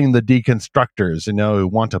deconstructing the deconstructors, who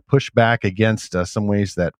want to push back against some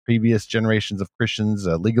ways that previous generations of Christians,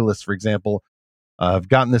 legalists, for example, have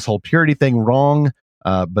gotten this whole purity thing wrong.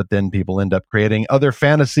 But then people end up creating other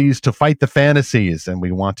fantasies to fight the fantasies, and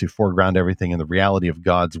we want to foreground everything in the reality of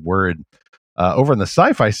God's word. Over in the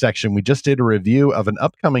sci-fi section, we just did a review of an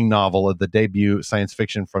upcoming novel of the debut science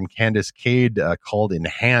fiction from Candace Cade called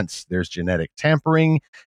Enhance. There's genetic tampering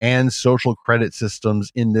and social credit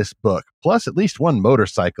systems in this book, plus at least one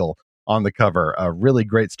motorcycle on the cover. A really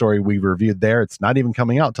great story we reviewed there. It's not even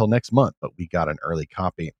coming out till next month, but we got an early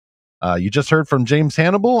copy. You just heard from James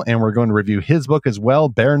Hannibal, and we're going to review his book as well,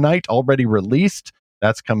 Bear Night, already released.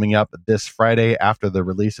 That's coming up this Friday after the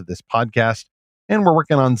release of this podcast. And we're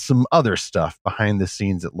working on some other stuff behind the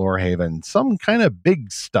scenes at Lorehaven, some kind of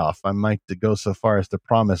big stuff. I might go so far as to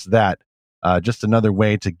promise that. Just another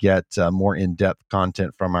way to get more in-depth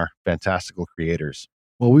content from our fantastical creators.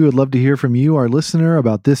 Well, we would love to hear from you, our listener,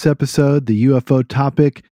 about this episode, the UFO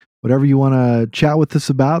topic, whatever you want to chat with us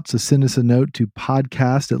about. So send us a note to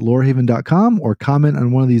podcast@lorehaven.com or comment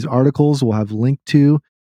on one of these articles we'll have linked to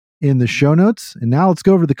in the show notes. And now let's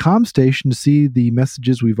go over to the comm station to see the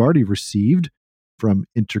messages we've already received from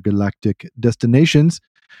intergalactic destinations.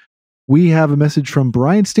 We have a message from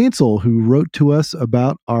Brian Stansel, who wrote to us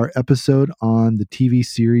about our episode on the TV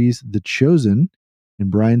series The Chosen.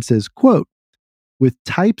 And Brian says, quote, "With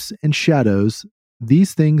types and shadows,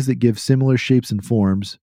 these things that give similar shapes and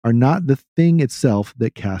forms are not the thing itself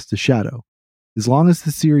that casts a shadow. As long as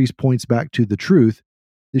the series points back to the truth,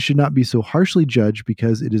 this should not be so harshly judged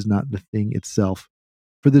because it is not the thing itself.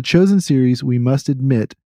 For the Chosen series, we must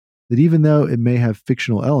admit that even though it may have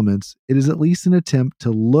fictional elements, it is at least an attempt to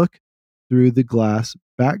look through the glass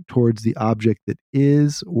back towards the object that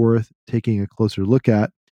is worth taking a closer look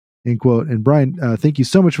at." End quote. And Brian, thank you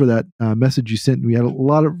so much for that message you sent. We had a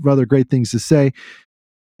lot of other great things to say.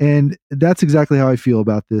 And that's exactly how I feel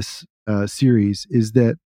about this series, is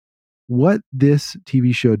that what this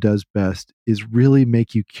TV show does best is really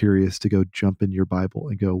make you curious to go jump in your Bible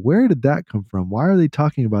and go, where did that come from? Why are they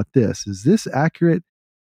talking about this? Is this accurate?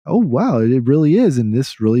 Oh, wow, it really is. And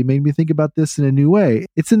this really made me think about this in a new way.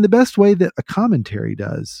 It's in the best way that a commentary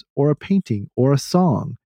does, or a painting, or a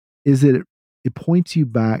song, is that it points you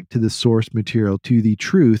back to the source material, to the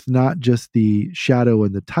truth, not just the shadow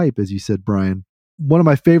and the type, as you said, Brian. One of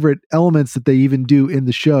my favorite elements that they even do in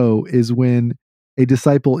the show is when a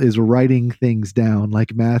disciple is writing things down,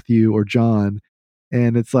 like Matthew or John.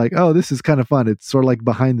 And it's like, oh, this is kind of fun. It's sort of like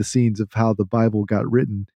behind the scenes of how the Bible got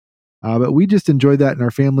written. But we just enjoyed that in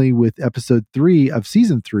our family with episode 3 of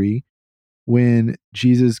season 3, when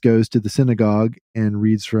Jesus goes to the synagogue and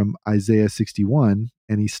reads from Isaiah 61,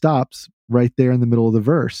 and he stops right there in the middle of the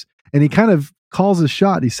verse. And he kind of calls a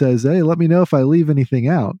shot. He says, hey, let me know if I leave anything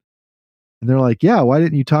out. And they're like, yeah, why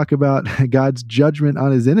didn't you talk about God's judgment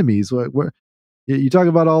on his enemies? You talk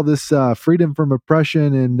about all this freedom from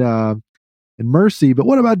oppression and mercy, but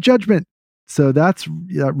what about judgment? So that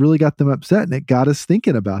really got them upset, and it got us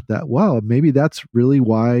thinking about that. Wow, maybe that's really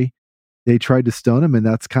why they tried to stone him, and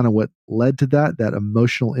that's kind of what led to that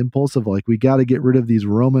emotional impulse of like, we got to get rid of these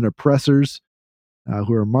Roman oppressors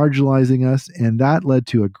who are marginalizing us. And that led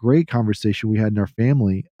to a great conversation we had in our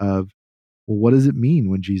family of, well, what does it mean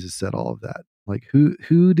when Jesus said all of that? Like, who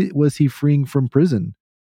was he freeing from prison?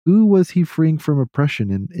 Who was he freeing from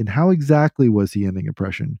oppression? And how exactly was he ending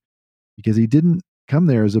oppression? Because he didn't come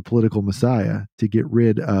there as a political messiah to get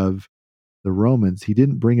rid of the Romans. He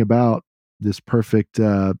didn't bring about this perfect,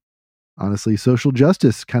 honestly, social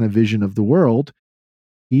justice kind of vision of the world.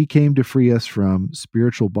 He came to free us from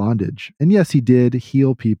spiritual bondage. And yes, he did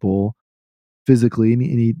heal people physically, and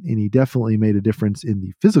he definitely made a difference in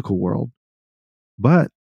the physical world.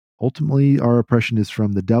 But ultimately our oppression is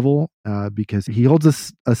from the devil because he holds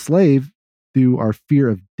us a slave through our fear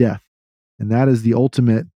of death. And that is the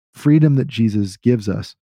ultimate freedom that Jesus gives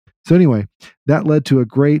us. So anyway, that led to a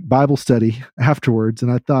great Bible study afterwards.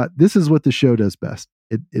 And I thought, this is what the show does best.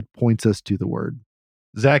 It points us to the Word.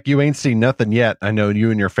 Zach, you ain't seen nothing yet. I know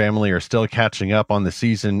you and your family are still catching up on the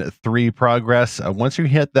season 3 progress. Once you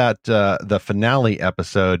hit that the finale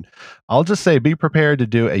episode, I'll just say be prepared to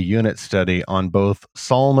do a unit study on both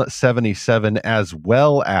Psalm 77 as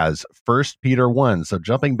well as 1 Peter 1. So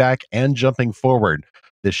jumping back and jumping forward.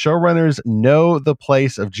 The showrunners know the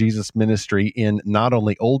place of Jesus' ministry in not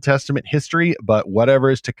only Old Testament history, but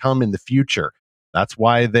whatever is to come in the future. That's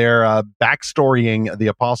why they're backstorying the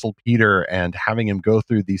Apostle Peter and having him go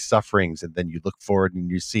through these sufferings. And then you look forward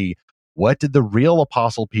and you see, what did the real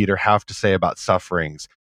Apostle Peter have to say about sufferings?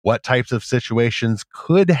 What types of situations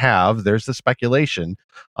could have, there's the speculation,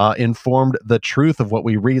 informed the truth of what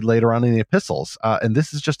we read later on in the epistles. And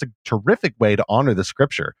this is just a terrific way to honor the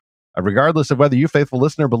scripture. Regardless of whether you, faithful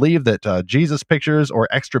listener, believe that Jesus pictures or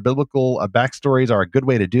extra biblical backstories are a good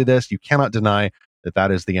way to do this, you cannot deny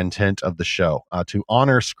that is the intent of the show, to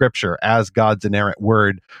honor scripture as God's inerrant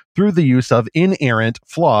word through the use of inerrant,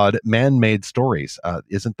 flawed, man-made stories.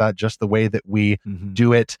 Isn't that just the way that we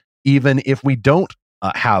do it, even if we don't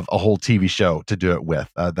have a whole TV show to do it with?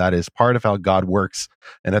 That is part of how God works.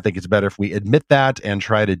 And I think it's better if we admit that and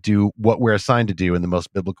try to do what we're assigned to do in the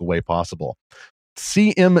most biblical way possible.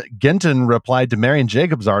 C.M. Genton replied to Marion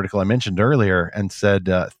Jacobs' article I mentioned earlier and said,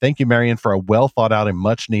 thank you, Marion, for a well thought out and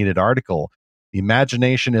much needed article. The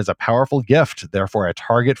imagination is a powerful gift, therefore a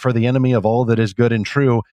target for the enemy of all that is good and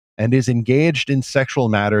true, and is engaged in sexual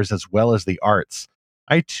matters as well as the arts.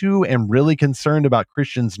 I, too, am really concerned about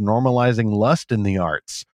Christians normalizing lust in the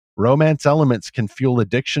arts. Romance elements can fuel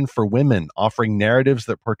addiction for women, offering narratives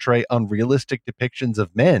that portray unrealistic depictions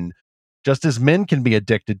of men, just as men can be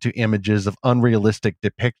addicted to images of unrealistic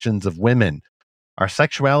depictions of women. Our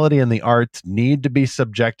sexuality and the arts need to be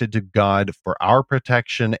subjected to God for our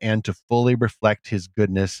protection and to fully reflect his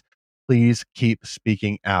goodness. Please keep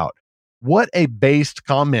speaking out. What a based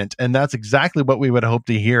comment. And that's exactly what we would hope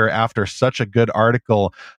to hear after such a good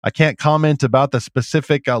article. I can't comment about the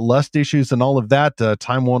specific lust issues and all of that.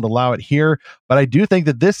 Time won't allow it here. But I do think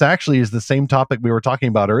that this actually is the same topic we were talking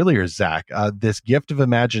about earlier, Zach, this gift of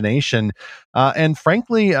imagination. And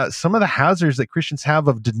frankly, some of the hazards that Christians have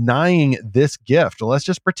of denying this gift. Let's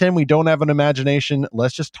just pretend we don't have an imagination.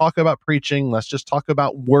 Let's just talk about preaching. Let's just talk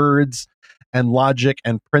about words and logic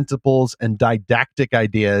and principles and didactic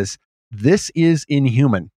ideas. This is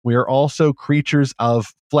inhuman. We are also creatures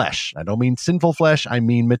of flesh. I don't mean sinful flesh. I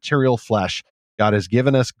mean material flesh. God has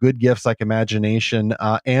given us good gifts like imagination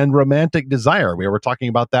and romantic desire. We were talking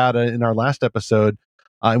about that in our last episode.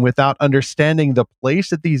 And without understanding the place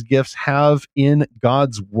that these gifts have in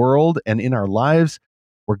God's world and in our lives,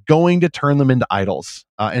 we're going to turn them into idols.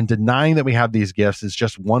 And denying that we have these gifts is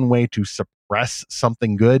just one way to suppress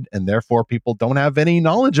something good. And therefore, people don't have any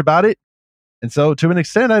knowledge about it. And so to an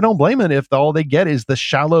extent, I don't blame it if all they get is the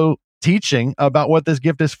shallow teaching about what this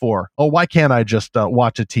gift is for. Oh, why can't I just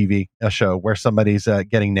watch a show where somebody's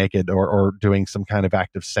getting naked or doing some kind of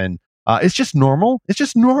act of sin? It's just normal. It's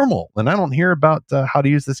just normal. And I don't hear about how to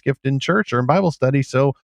use this gift in church or in Bible study.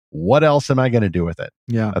 So what else am I going to do with it?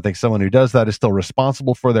 Yeah. I think someone who does that is still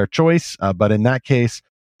responsible for their choice. But in that case,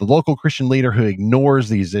 the local Christian leader who ignores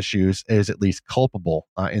these issues is at least culpable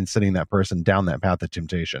in sending that person down that path of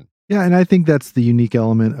temptation. Yeah, and I think that's the unique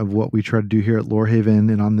element of what we try to do here at Lorehaven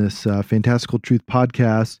and on this Fantastical Truth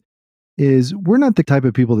podcast is we're not the type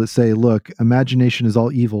of people that say, look, imagination is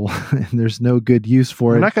all evil and there's no good use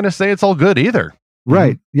for it. We're not going to say it's all good either.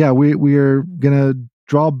 Right. Mm-hmm. Yeah, we are going to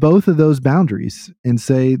draw both of those boundaries and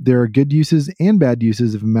say there are good uses and bad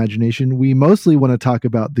uses of imagination. We mostly want to talk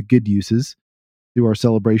about the good uses through our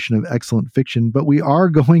celebration of excellent fiction, but we are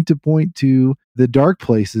going to point to the dark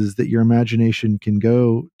places that your imagination can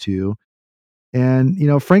go to. And,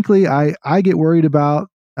 frankly, I get worried about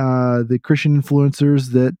the Christian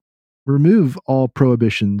influencers that remove all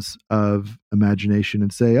prohibitions of imagination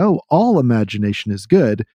and say, oh, all imagination is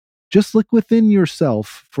good. Just look within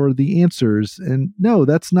yourself for the answers. And no,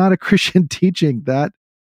 that's not a Christian teaching. That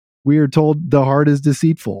we are told the heart is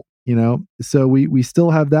deceitful. So we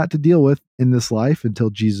still have that to deal with in this life until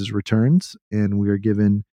Jesus returns and we are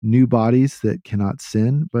given new bodies that cannot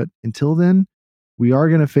sin. But until then, we are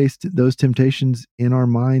going to face those temptations in our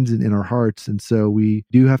minds and in our hearts. And so we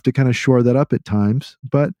do have to kind of shore that up at times.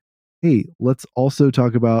 But hey, let's also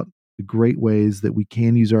talk about the great ways that we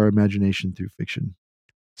can use our imagination through fiction.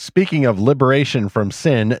 Speaking of liberation from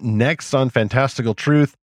sin, next on Fantastical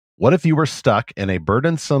Truth, What if you were stuck in a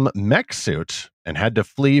burdensome mech suit and had to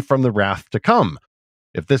flee from the wrath to come?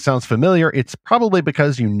 If this sounds familiar, it's probably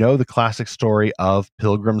because you know the classic story of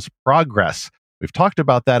Pilgrim's Progress. We've talked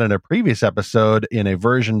about that in a previous episode in a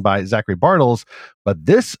version by Zachary Bartels, but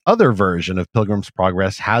this other version of Pilgrim's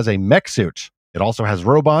Progress has a mech suit. It also has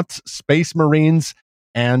robots, space marines,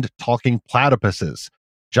 and talking platypuses.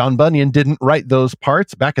 John Bunyan didn't write those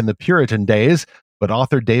parts back in the Puritan days, but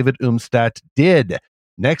author David Umstattd did.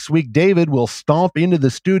 Next week, David will stomp into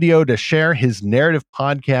the studio to share his narrative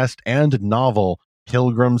podcast and novel,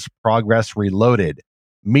 Pilgrim's Progress Reloaded.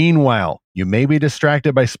 Meanwhile, you may be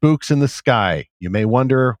distracted by spooks in the sky. You may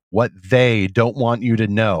wonder what they don't want you to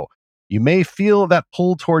know. You may feel that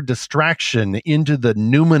pull toward distraction into the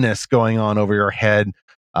numinous going on over your head,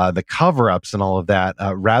 the cover-ups and all of that,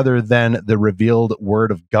 rather than the revealed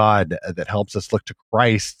word of God that helps us look to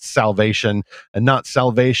Christ's salvation and not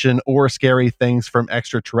salvation or scary things from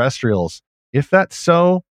extraterrestrials. If that's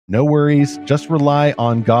so, no worries, just rely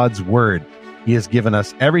on God's word. He has given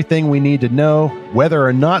us everything we need to know, whether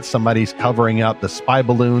or not somebody's covering up the spy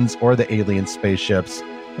balloons or the alien spaceships.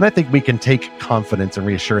 And I think we can take confidence and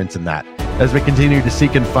reassurance in that as we continue to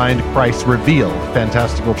seek and find Christ's revealed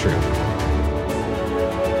fantastical truth.